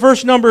go up to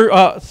verse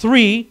number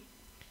 3.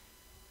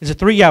 Is it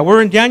 3? Yeah,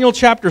 we're in Daniel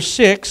chapter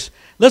 6.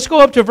 Let's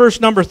go up to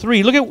verse number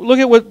 3. Look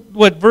at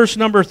what verse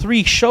number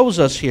 3 shows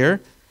us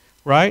here,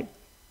 right?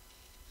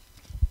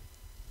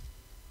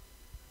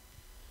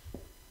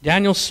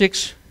 Daniel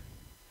 6,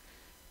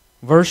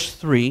 verse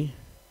 3.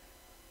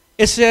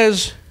 It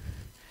says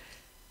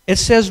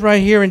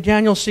right here in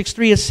Daniel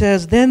 6:3, it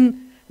says,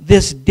 "Then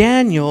this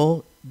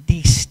Daniel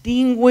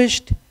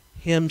distinguished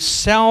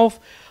himself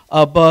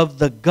above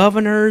the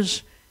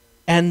governors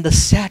and the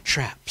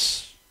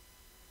satraps."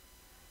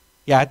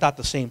 Yeah, I thought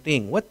the same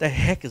thing. What the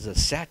heck is a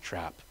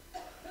satrap?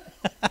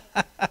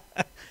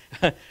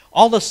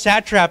 All the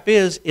satrap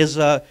is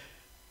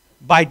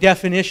by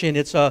definition,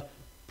 it's a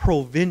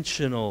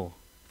provincial,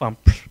 if I'm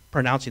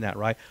pronouncing that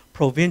right,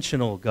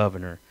 provincial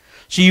governor.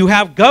 So you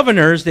have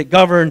governors that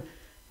govern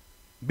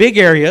big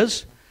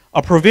areas.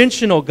 A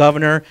provincial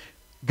governor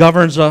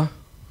governs a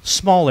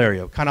small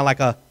area, kind of like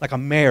a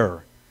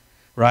mayor,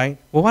 right?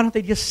 Well, why don't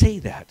they just say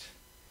that?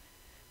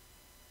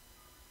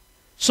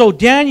 So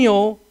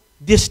Daniel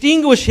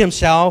distinguished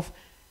himself,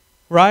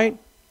 right?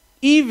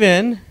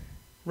 Even,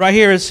 right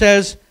here it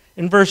says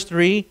in verse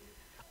 3,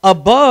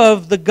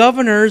 above the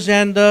governors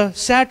and the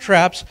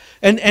satraps.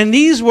 And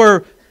these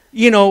were,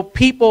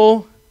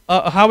 people,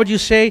 how would you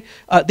say?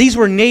 These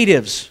were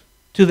natives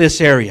to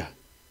this area.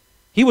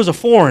 He was a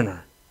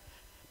foreigner.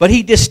 But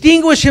he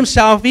distinguished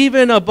himself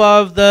even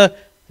above the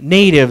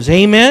natives.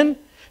 Amen?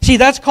 See,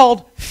 that's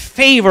called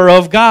favor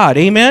of God.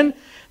 Amen?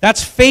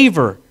 That's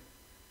favor.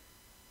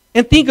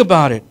 And think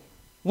about it.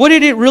 What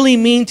did it really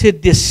mean to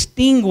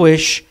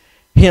distinguish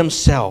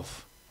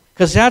himself?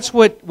 Because that's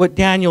what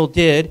Daniel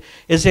did,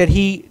 is that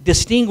he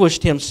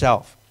distinguished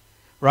himself,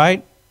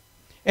 right?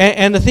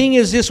 And the thing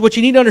is this, what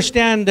you need to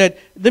understand, that,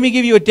 let me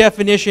give you a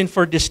definition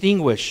for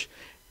distinguish.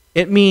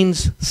 It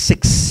means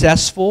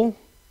successful,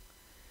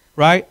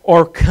 right?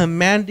 Or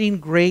commanding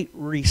great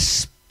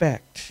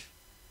respect.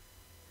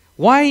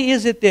 Why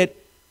is it that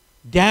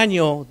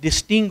Daniel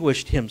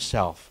distinguished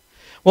himself?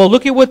 Well,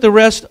 look at what the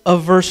rest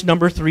of verse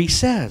number 3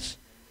 says.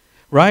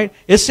 Right?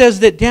 It says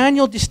that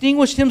Daniel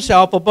distinguished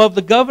himself above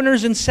the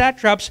governors and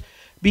satraps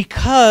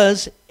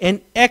because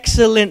an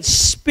excellent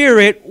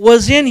spirit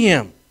was in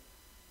him.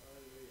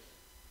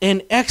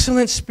 An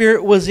excellent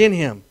spirit was in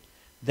him.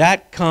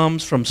 That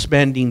comes from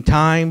spending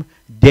time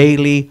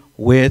daily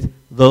with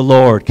the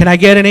Lord. Can I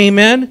get an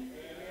amen? Amen.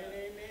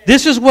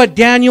 This is what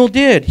Daniel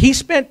did. He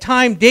spent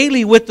time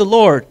daily with the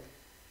Lord.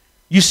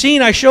 You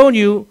seen, I showed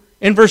you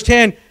in verse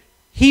 10,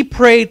 he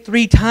prayed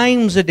 3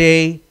 times a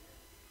day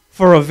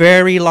for a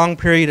very long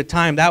period of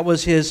time. That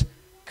was his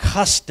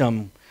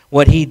custom,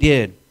 what he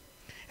did.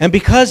 And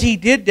because he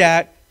did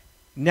that,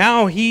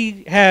 now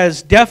he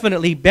has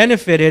definitely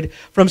benefited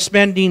from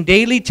spending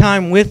daily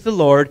time with the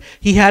Lord.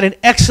 He had an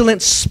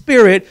excellent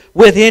spirit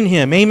within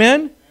him.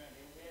 Amen?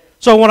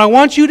 So what I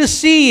want you to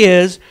see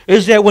is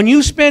that when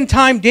you spend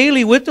time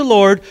daily with the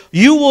Lord,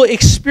 you will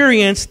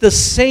experience the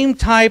same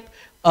type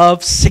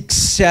of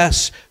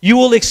success. You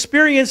will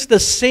experience the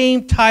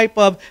same type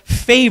of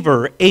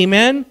favor.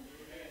 Amen?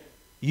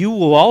 You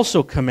will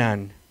also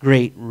command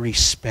great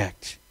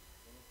respect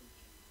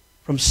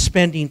from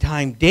spending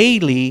time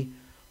daily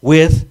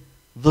with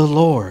the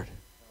Lord.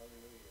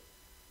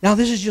 Now,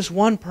 this is just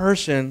one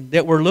person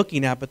that we're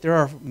looking at, but there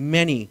are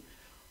many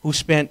who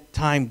spent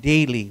time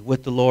daily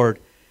with the Lord,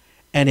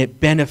 and it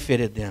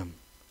benefited them.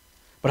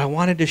 But I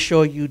wanted to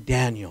show you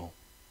Daniel.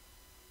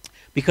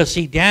 Because,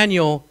 see,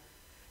 Daniel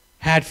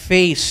had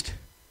faced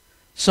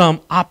some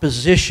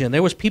opposition.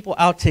 There was people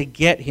out to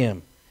get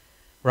him,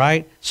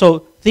 right? So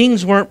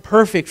things weren't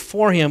perfect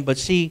for him, but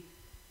see,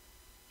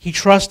 he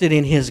trusted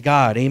in his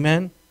God.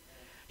 Amen?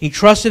 He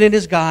trusted in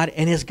his God,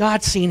 and his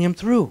God seen him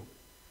through.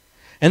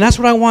 And that's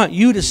what I want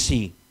you to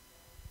see,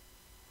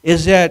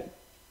 is that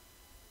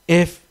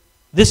if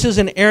this is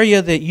an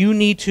area that you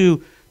need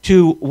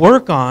to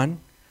work on,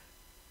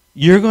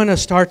 you're going to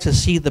start to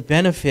see the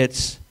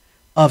benefits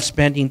of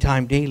spending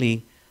time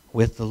daily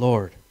with the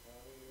Lord.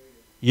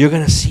 You're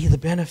going to see the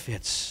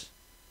benefits,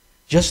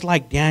 just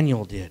like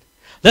Daniel did.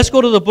 Let's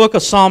go to the book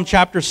of Psalm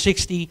chapter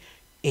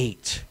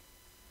 68.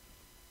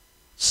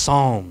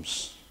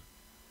 Psalms.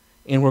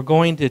 And we're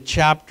going to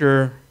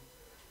chapter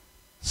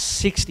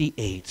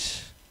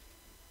 68.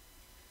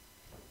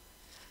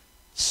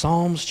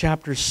 Psalms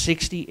chapter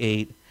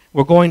 68.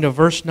 We're going to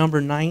verse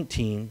number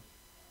 19.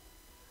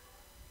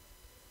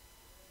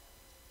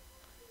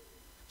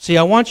 See,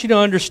 I want you to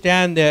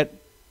understand that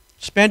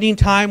spending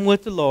time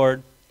with the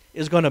Lord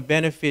is going to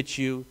benefit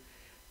you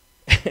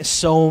in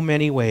so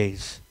many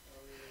ways.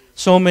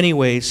 So many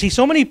ways. See,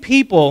 so many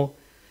people,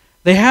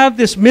 they have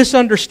this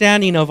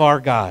misunderstanding of our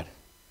God.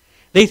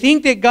 They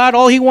think that God,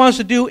 all He wants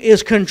to do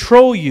is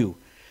control you.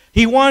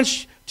 He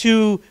wants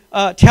to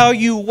tell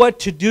you what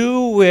to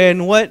do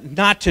and what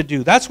not to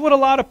do. That's what a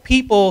lot of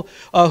people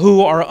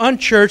who are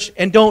unchurched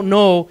and don't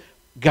know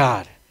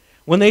God.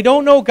 When they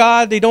don't know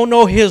God, they don't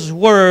know His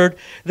Word,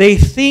 they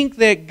think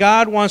that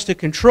God wants to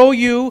control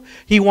you,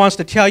 He wants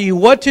to tell you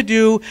what to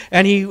do,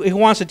 and He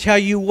wants to tell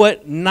you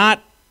what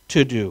not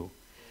to do.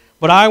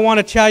 But I want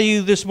to tell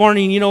you this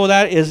morning,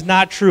 that is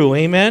not true.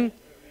 Amen?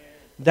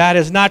 that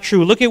is not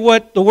true. Look at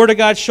what the Word of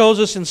God shows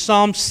us in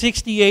Psalm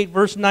 68,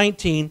 verse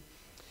 19.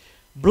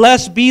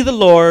 Blessed be the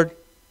Lord,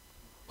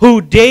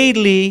 who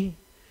daily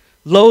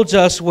loads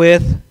us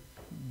with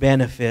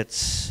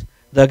benefits,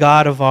 the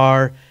God of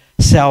our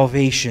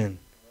salvation.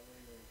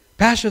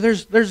 Pastor,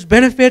 there's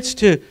benefits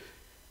to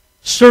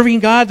serving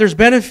God. There's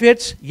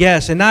benefits,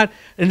 yes, and not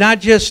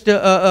just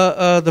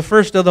the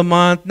first of the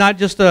month, not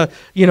just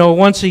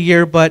once a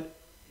year, but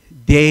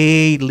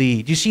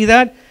daily. Do you see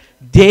that?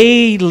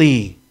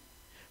 Daily.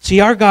 See,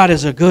 our God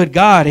is a good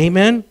God,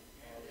 amen?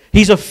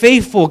 He's a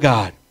faithful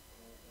God.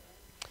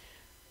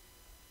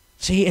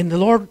 See, and the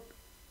Lord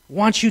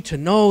wants you to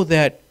know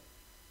that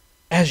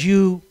as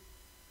you're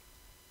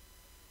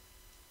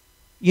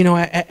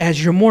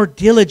more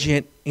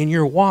diligent in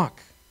your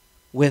walk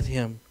with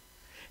Him,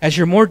 as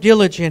you're more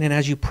diligent and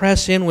as you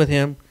press in with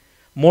Him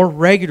more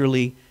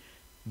regularly,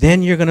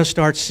 then you're going to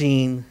start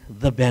seeing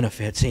the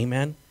benefits,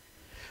 amen?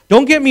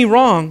 Don't get me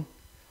wrong.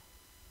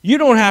 You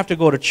don't have to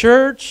go to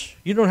church.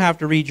 You don't have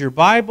to read your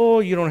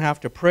Bible. You don't have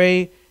to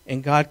pray,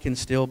 and God can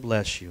still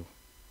bless you.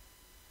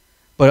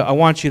 But I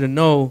want you to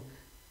know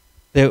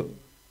that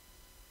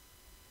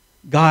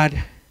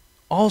God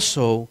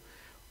also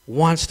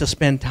wants to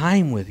spend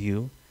time with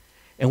you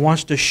and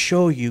wants to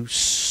show you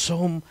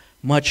so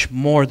much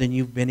more than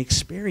you've been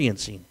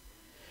experiencing.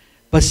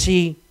 But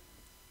see,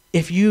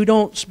 if you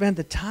don't spend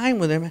the time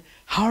with Him,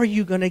 how are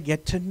you going to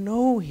get to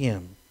know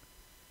Him?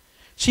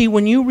 See,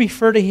 when you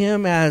refer to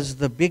Him as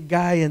the big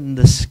guy in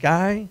the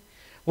sky,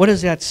 what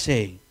does that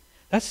say?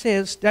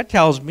 That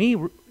tells me,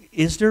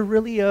 is there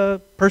really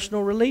a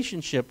personal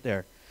relationship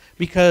there?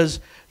 Because,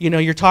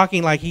 you're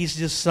talking like He's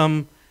just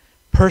some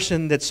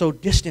person that's so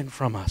distant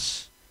from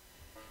us.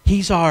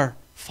 He's our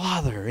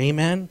Father,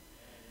 amen?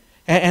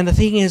 And the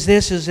thing is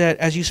this, is that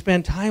as you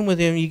spend time with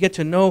Him, you get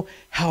to know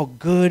how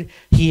good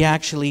He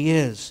actually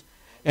is.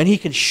 And He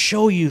can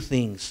show you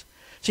things.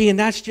 See, and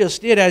that's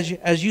just it.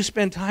 As you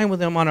spend time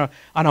with Him on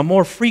a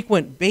more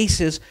frequent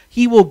basis,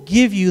 He will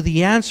give you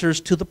the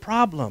answers to the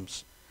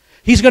problems.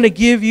 He's going to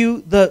give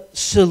you the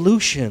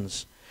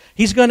solutions.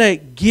 He's going to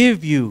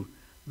give you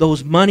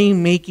those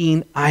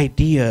money-making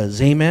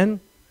ideas. Amen?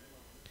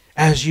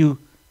 As you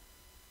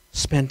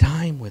spend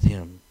time with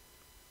Him.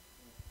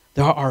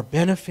 There are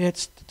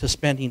benefits to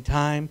spending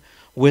time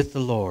with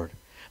the Lord.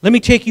 Let me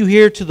take you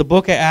here to the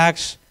book of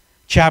Acts,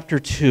 chapter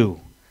 2.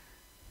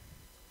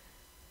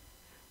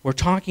 We're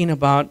talking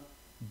about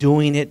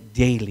doing it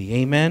daily.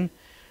 Amen?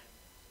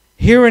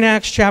 Here in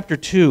Acts chapter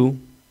 2,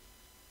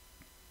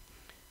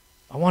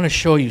 I want to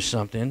show you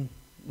something.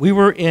 We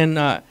were in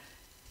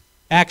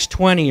Acts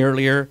 20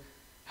 earlier,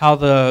 how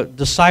the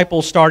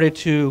disciples started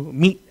to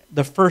meet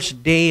the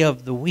first day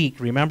of the week,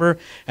 remember?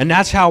 And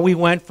that's how we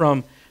went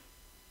from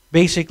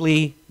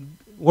basically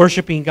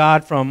worshiping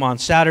God from on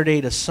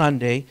Saturday to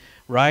Sunday,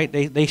 right?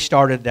 They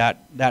started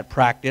that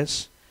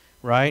practice,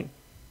 right?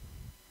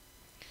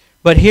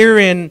 But here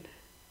in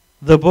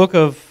the book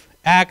of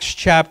Acts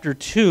chapter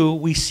 2,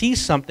 we see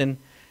something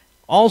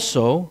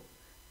also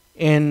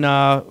in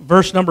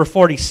verse number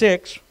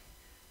 46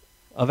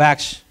 of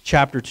Acts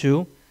chapter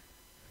 2.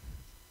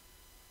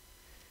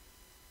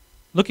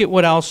 Look at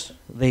what else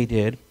they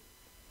did.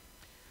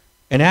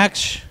 In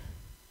Acts,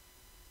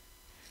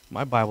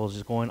 my Bible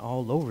is going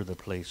all over the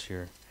place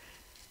here.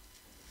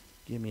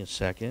 Give me a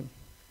second.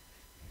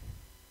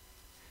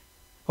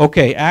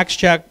 Okay, Acts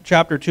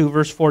chapter 2,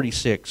 verse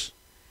 46.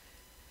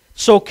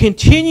 So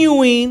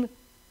continuing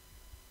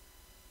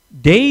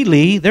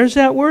daily, there's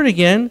that word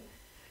again,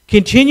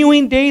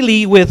 continuing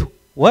daily with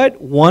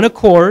what? One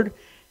accord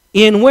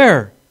in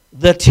where?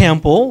 The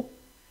temple.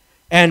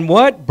 And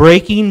what?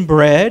 Breaking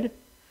bread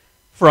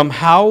from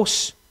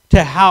house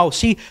to house.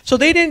 See, so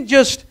they didn't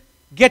just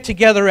get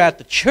together at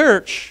the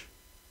church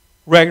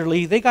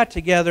regularly. They got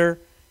together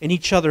in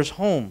each other's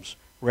homes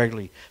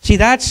regularly. See,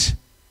 that's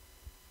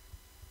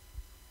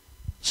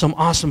some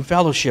awesome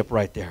fellowship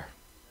right there.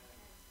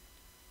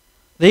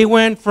 They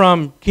went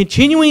from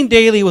continuing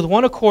daily with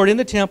one accord in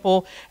the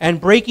temple and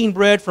breaking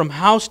bread from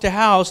house to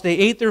house. They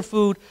ate their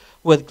food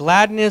with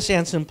gladness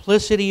and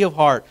simplicity of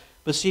heart.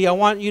 But see, I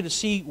want you to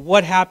see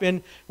what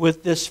happened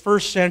with this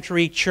first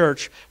century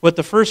church, with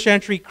the first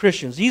century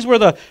Christians. These were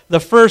the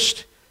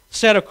first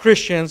set of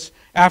Christians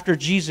after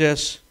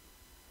Jesus,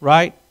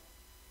 right,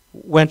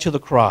 went to the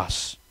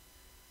cross.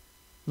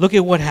 Look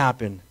at what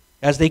happened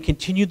as they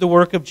continued the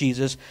work of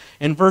Jesus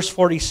in verse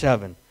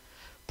 47.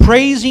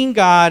 Praising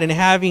God and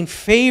having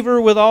favor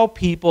with all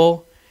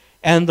people,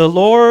 and the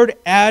Lord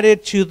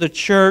added to the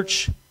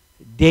church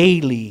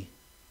daily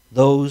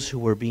those who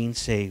were being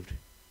saved.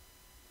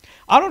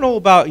 I don't know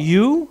about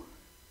you,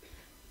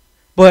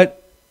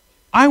 but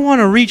I want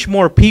to reach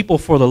more people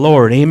for the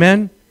Lord.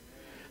 Amen?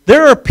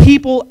 There are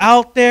people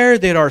out there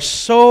that are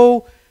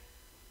so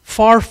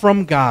far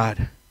from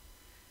God.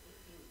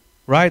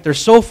 Right? They're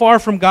so far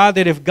from God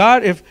that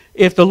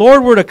if the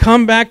Lord were to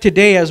come back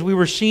today, as we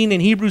were seeing in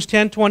Hebrews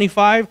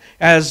 10:25,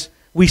 as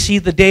we see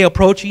the day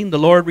approaching, the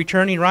Lord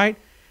returning, right?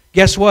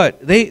 Guess what?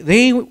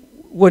 They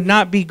would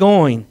not be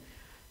going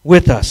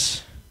with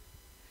us.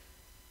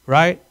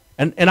 Right?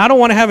 And I don't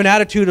want to have an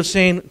attitude of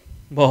saying,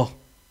 well,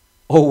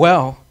 oh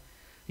well,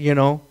 you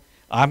know,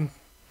 I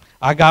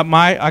got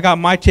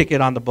my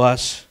ticket on the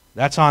bus.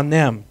 That's on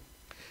them.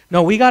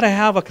 No, we got to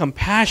have a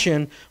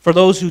compassion for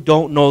those who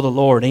don't know the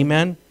Lord.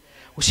 Amen?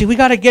 Well, see, we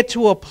got to get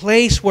to a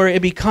place where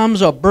it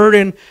becomes a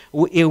burden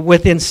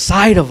within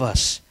inside of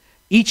us,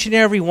 each and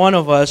every one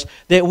of us,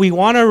 that we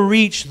want to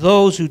reach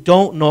those who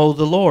don't know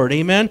the Lord.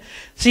 Amen?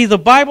 See, the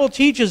Bible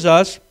teaches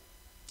us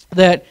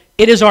that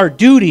it is our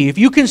duty. If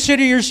you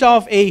consider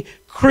yourself a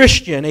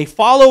Christian, a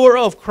follower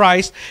of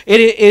Christ, it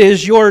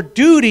is your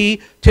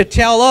duty to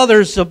tell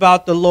others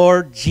about the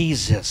Lord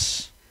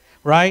Jesus.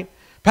 Right?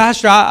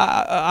 Pastor,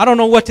 I don't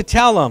know what to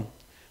tell them.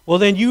 Well,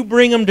 then you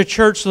bring them to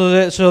church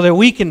so that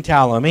we can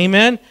tell them.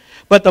 Amen?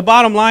 But the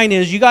bottom line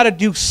is you got to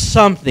do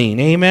something.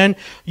 Amen?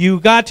 You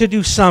got to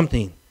do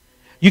something.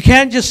 You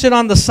can't just sit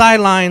on the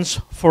sidelines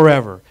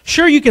forever.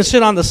 Sure, you can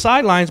sit on the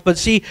sidelines, but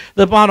see,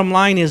 the bottom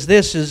line is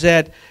this, is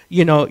that,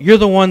 you know, you're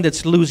the one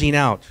that's losing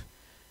out.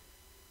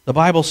 The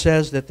Bible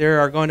says that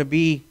there's going to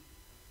be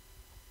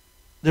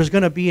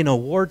an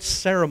award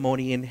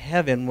ceremony in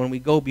heaven when we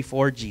go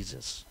before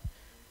Jesus.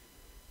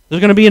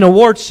 There's going to be an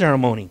award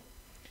ceremony.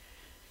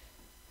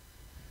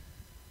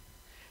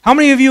 How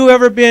many of you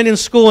ever been in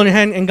school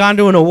and gone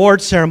to an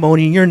award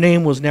ceremony and your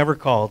name was never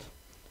called?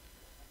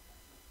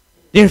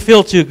 Didn't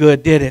feel too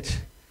good, did it?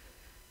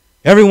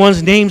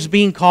 Everyone's name's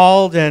being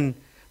called and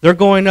they're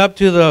going up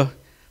to the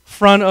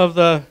front of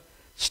the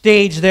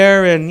stage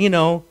there and, you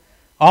know,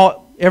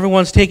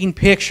 everyone's taking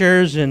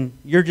pictures and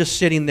you're just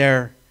sitting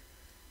there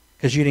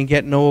because you didn't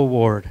get no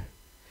award.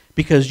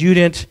 Because you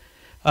didn't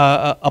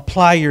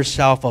apply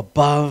yourself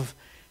above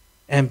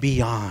and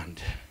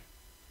beyond.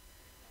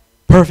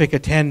 Perfect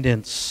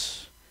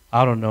attendance,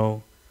 I don't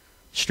know.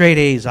 Straight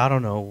A's, I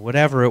don't know.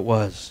 Whatever it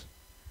was.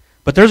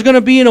 But there's going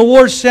to be an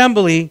award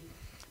assembly.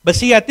 But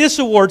see, at this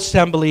award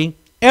assembly,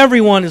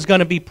 everyone is going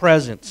to be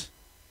present.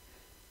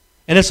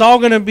 And it's all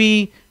going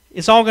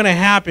to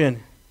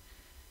happen.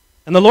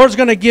 And the Lord's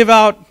going to give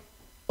out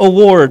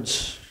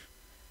awards.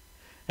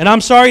 And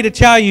I'm sorry to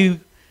tell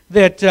you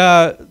that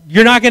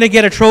you're not going to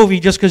get a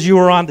trophy just because you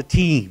were on the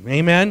team.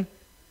 Amen?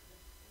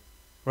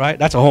 Right?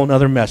 That's a whole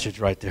other message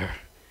right there.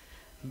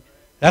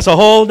 That's a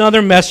whole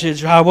other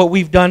message, what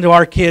we've done to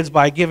our kids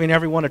by giving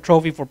everyone a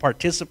trophy for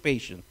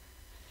participation.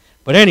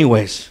 But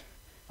anyways,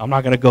 I'm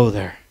not going to go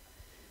there.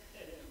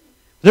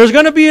 There's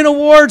going to be an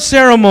award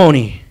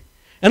ceremony.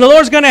 And the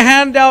Lord's going to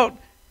hand out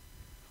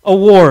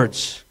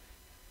awards.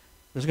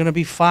 There's going to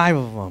be 5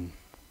 of them,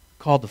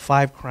 called the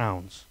 5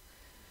 crowns.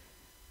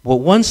 But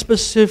one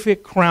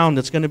specific crown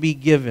that's going to be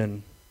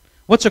given.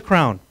 What's a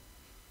crown?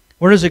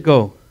 Where does it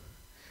go?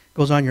 It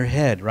goes on your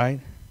head, right?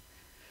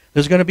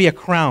 There's going to be a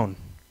crown,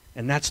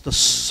 and that's the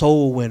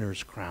soul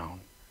winner's crown.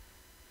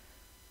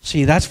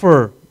 See, that's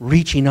for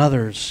reaching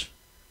others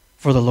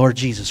for the Lord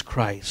Jesus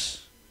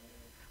Christ.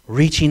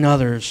 Reaching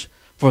others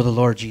for the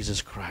Lord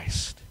Jesus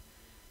Christ.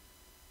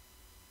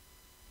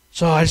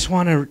 So I just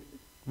want to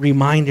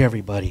remind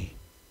everybody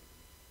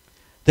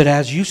that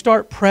as you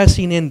start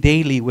pressing in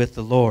daily with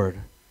the Lord,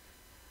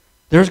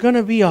 there's going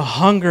to be a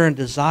hunger and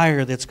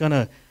desire that's going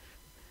to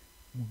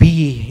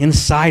be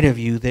inside of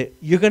you, that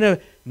you're going to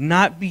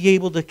not be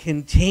able to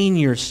contain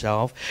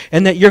yourself,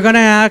 and that you're going to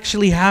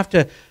actually have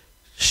to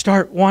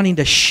start wanting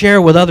to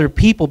share with other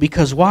people.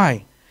 Because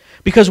why?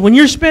 Because when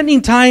you're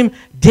spending time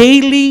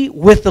daily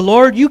with the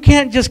Lord, you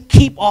can't just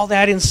keep all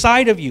that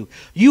inside of you.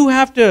 You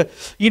have to,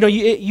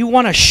 you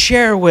want to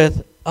share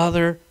with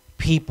other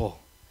people.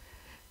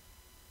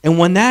 And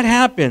when that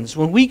happens,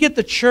 when we get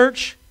the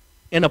church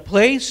in a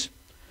place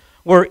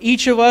where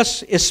each of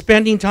us is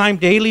spending time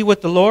daily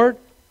with the Lord,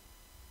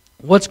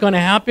 what's going to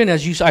happen,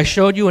 as I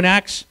showed you in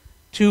Acts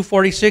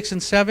 2:46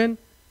 and 7,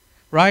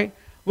 right?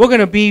 We're going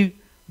to be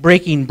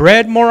breaking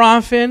bread more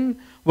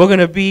often. We're going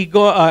to be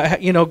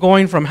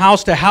going from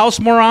house to house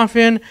more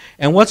often.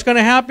 And what's going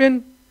to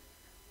happen?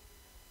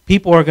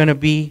 People are going to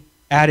be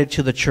added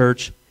to the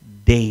church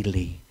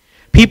daily.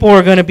 People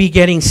are going to be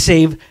getting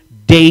saved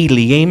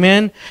daily.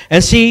 Amen?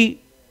 And see,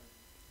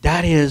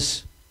 that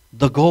is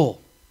the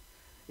goal,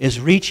 is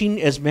reaching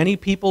as many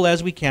people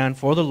as we can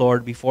for the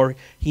Lord before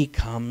He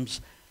comes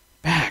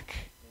back.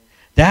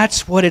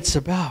 That's what it's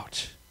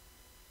about.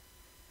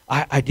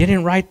 I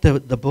didn't write the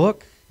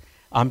book.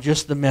 I'm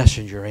just the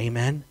messenger.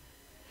 Amen?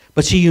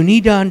 But see, you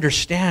need to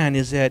understand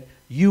is that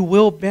you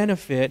will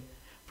benefit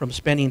from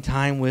spending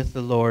time with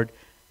the Lord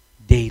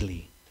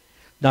daily.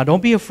 Now,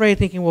 don't be afraid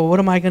thinking, well, what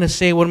am I going to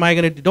say? What am I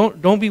going to do?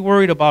 Don't be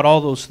worried about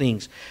all those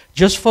things.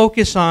 Just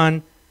focus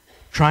on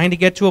trying to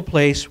get to a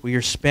place where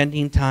you're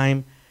spending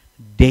time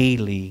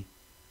daily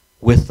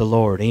with the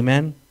Lord.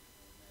 Amen?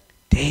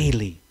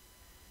 Daily.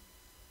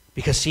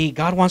 Because, see,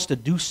 God wants to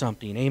do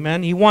something.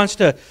 Amen? He wants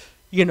to,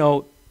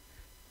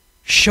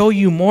 show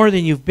you more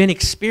than you've been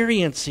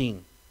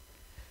experiencing.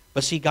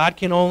 But see, God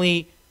can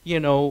only,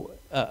 do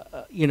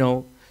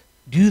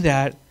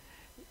that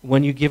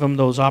when you give Him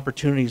those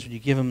opportunities, when you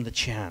give Him the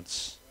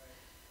chance.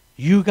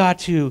 You got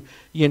to,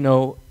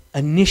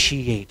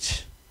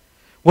 initiate.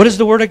 What does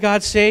the Word of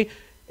God say?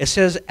 It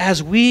says,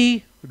 as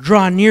we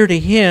draw near to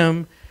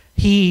Him,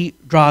 He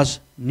draws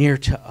near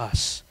to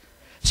us.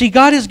 See,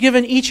 God has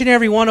given each and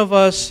every one of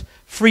us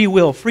free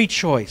will, free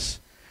choice,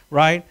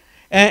 right?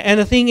 And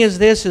the thing is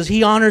this, is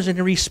He honors and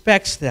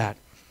respects that.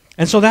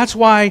 And so that's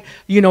why,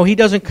 He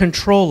doesn't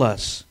control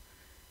us.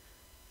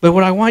 But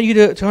what I want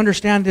you to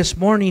understand this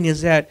morning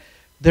is that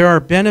there are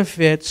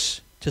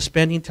benefits to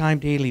spending time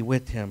daily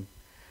with Him.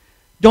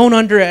 Don't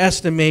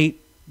underestimate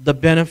the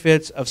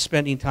benefits of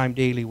spending time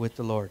daily with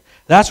the Lord.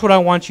 That's what I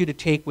want you to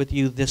take with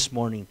you this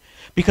morning.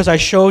 Because I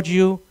showed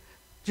you,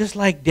 just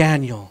like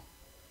Daniel.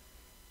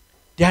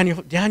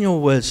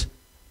 Daniel was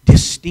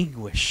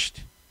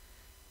distinguished.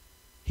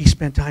 He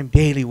spent time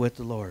daily with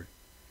the Lord.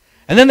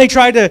 And then they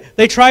tried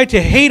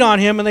to hate on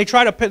him, and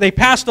they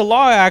passed a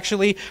law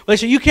actually. They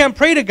said, you can't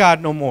pray to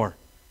God no more.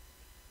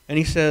 And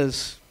he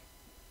says,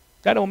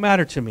 that don't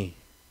matter to me.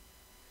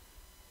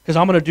 Because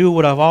I'm going to do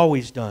what I've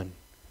always done.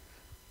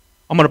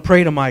 I'm going to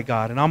pray to my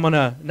God. And I'm going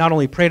to not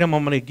only pray to Him,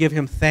 I'm going to give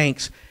Him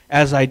thanks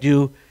as I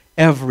do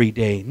every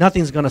day.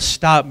 Nothing's going to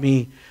stop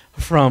me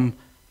from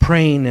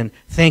praying and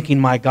thanking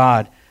my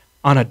God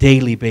on a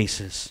daily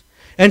basis.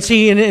 And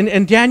see,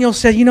 and Daniel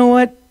said, you know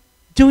what?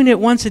 Doing it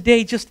once a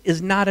day just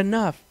is not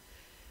enough.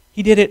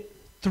 He did it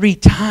 3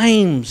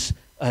 times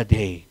a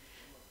day.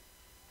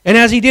 And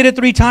as he did it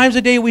 3 times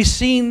a day, we've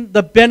seen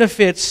the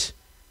benefits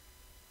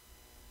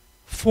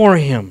for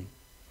him.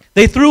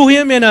 They threw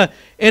him in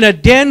a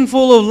den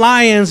full of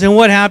lions, and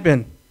what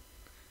happened?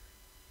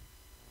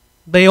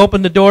 They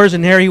opened the doors,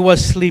 and there he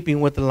was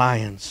sleeping with the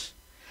lions.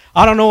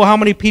 I don't know how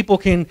many people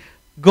can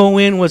go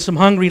in with some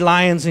hungry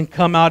lions and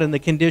come out in the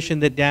condition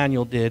that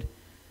Daniel did,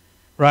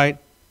 right?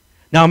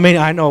 Now,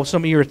 I know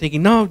some of you are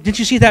thinking, no, didn't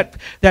you see that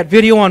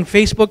video on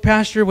Facebook,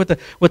 Pastor, with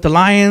the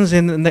lions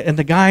and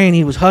the guy, and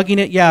he was hugging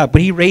it? Yeah,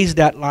 but he raised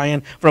that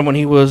lion from when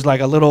he was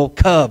like a little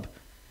cub,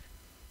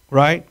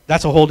 right?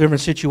 That's a whole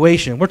different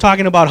situation. We're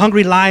talking about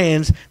hungry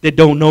lions that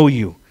don't know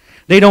you.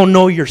 They don't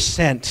know your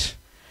scent,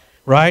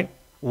 right?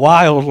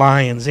 Wild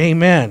lions,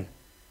 amen.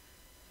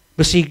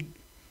 But see,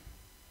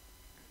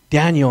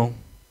 Daniel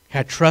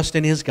had trust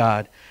in his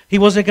God. He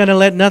wasn't going to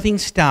let nothing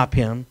stop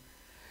him.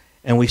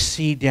 And we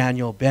see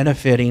Daniel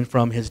benefiting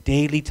from his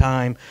daily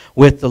time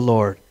with the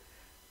Lord.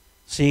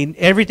 See,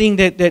 everything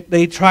that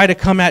they try to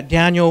come at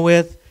Daniel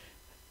with,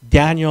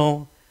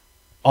 Daniel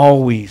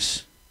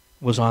always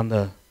was on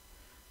the,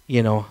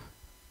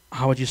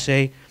 how would you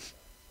say?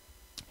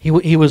 He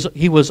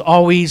was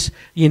always,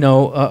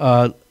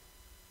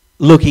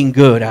 looking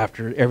good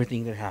after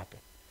everything that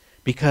happened.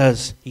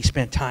 Because he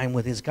spent time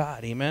with his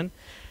God, amen?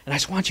 And I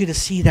just want you to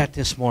see that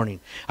this morning.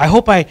 I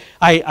hope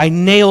I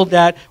nailed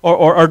that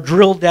or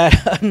drilled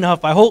that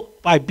enough. I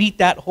hope I beat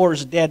that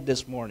horse dead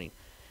this morning.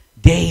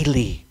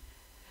 Daily.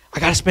 I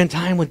got to spend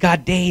time with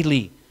God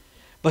daily.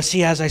 But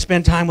see, as I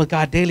spend time with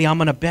God daily, I'm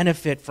going to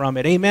benefit from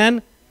it.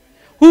 Amen?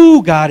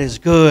 Ooh, God is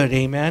good.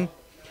 Amen?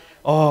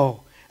 Oh,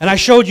 and I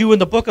showed you in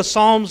the book of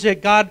Psalms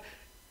that God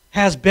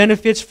has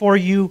benefits for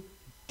you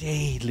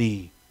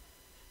daily.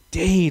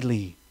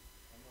 Daily.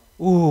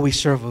 Ooh, we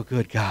serve a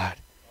good God.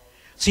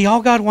 See,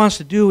 all God wants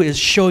to do is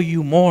show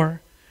you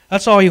more.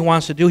 That's all He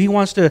wants to do. He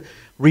wants to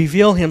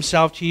reveal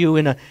Himself to you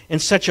in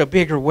such a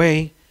bigger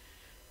way.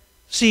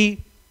 See,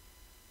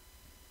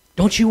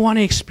 don't you want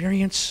to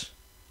experience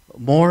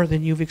more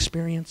than you've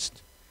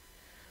experienced?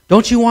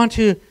 Don't you want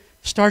to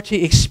start to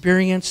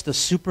experience the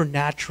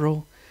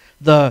supernatural,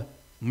 the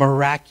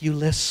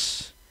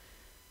miraculous?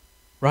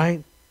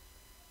 Right?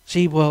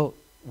 See, well,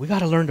 we got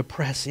to learn to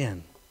press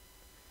in.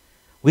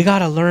 We got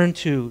to learn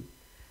to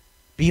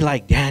be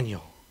like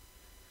Daniel.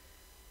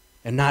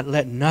 And not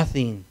let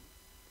nothing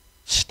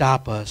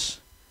stop us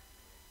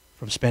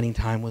from spending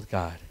time with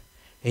God.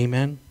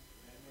 Amen?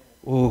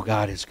 Oh,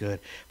 God is good.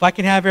 If I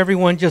can have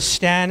everyone just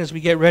stand as we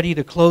get ready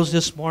to close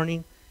this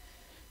morning.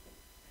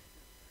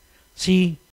 See,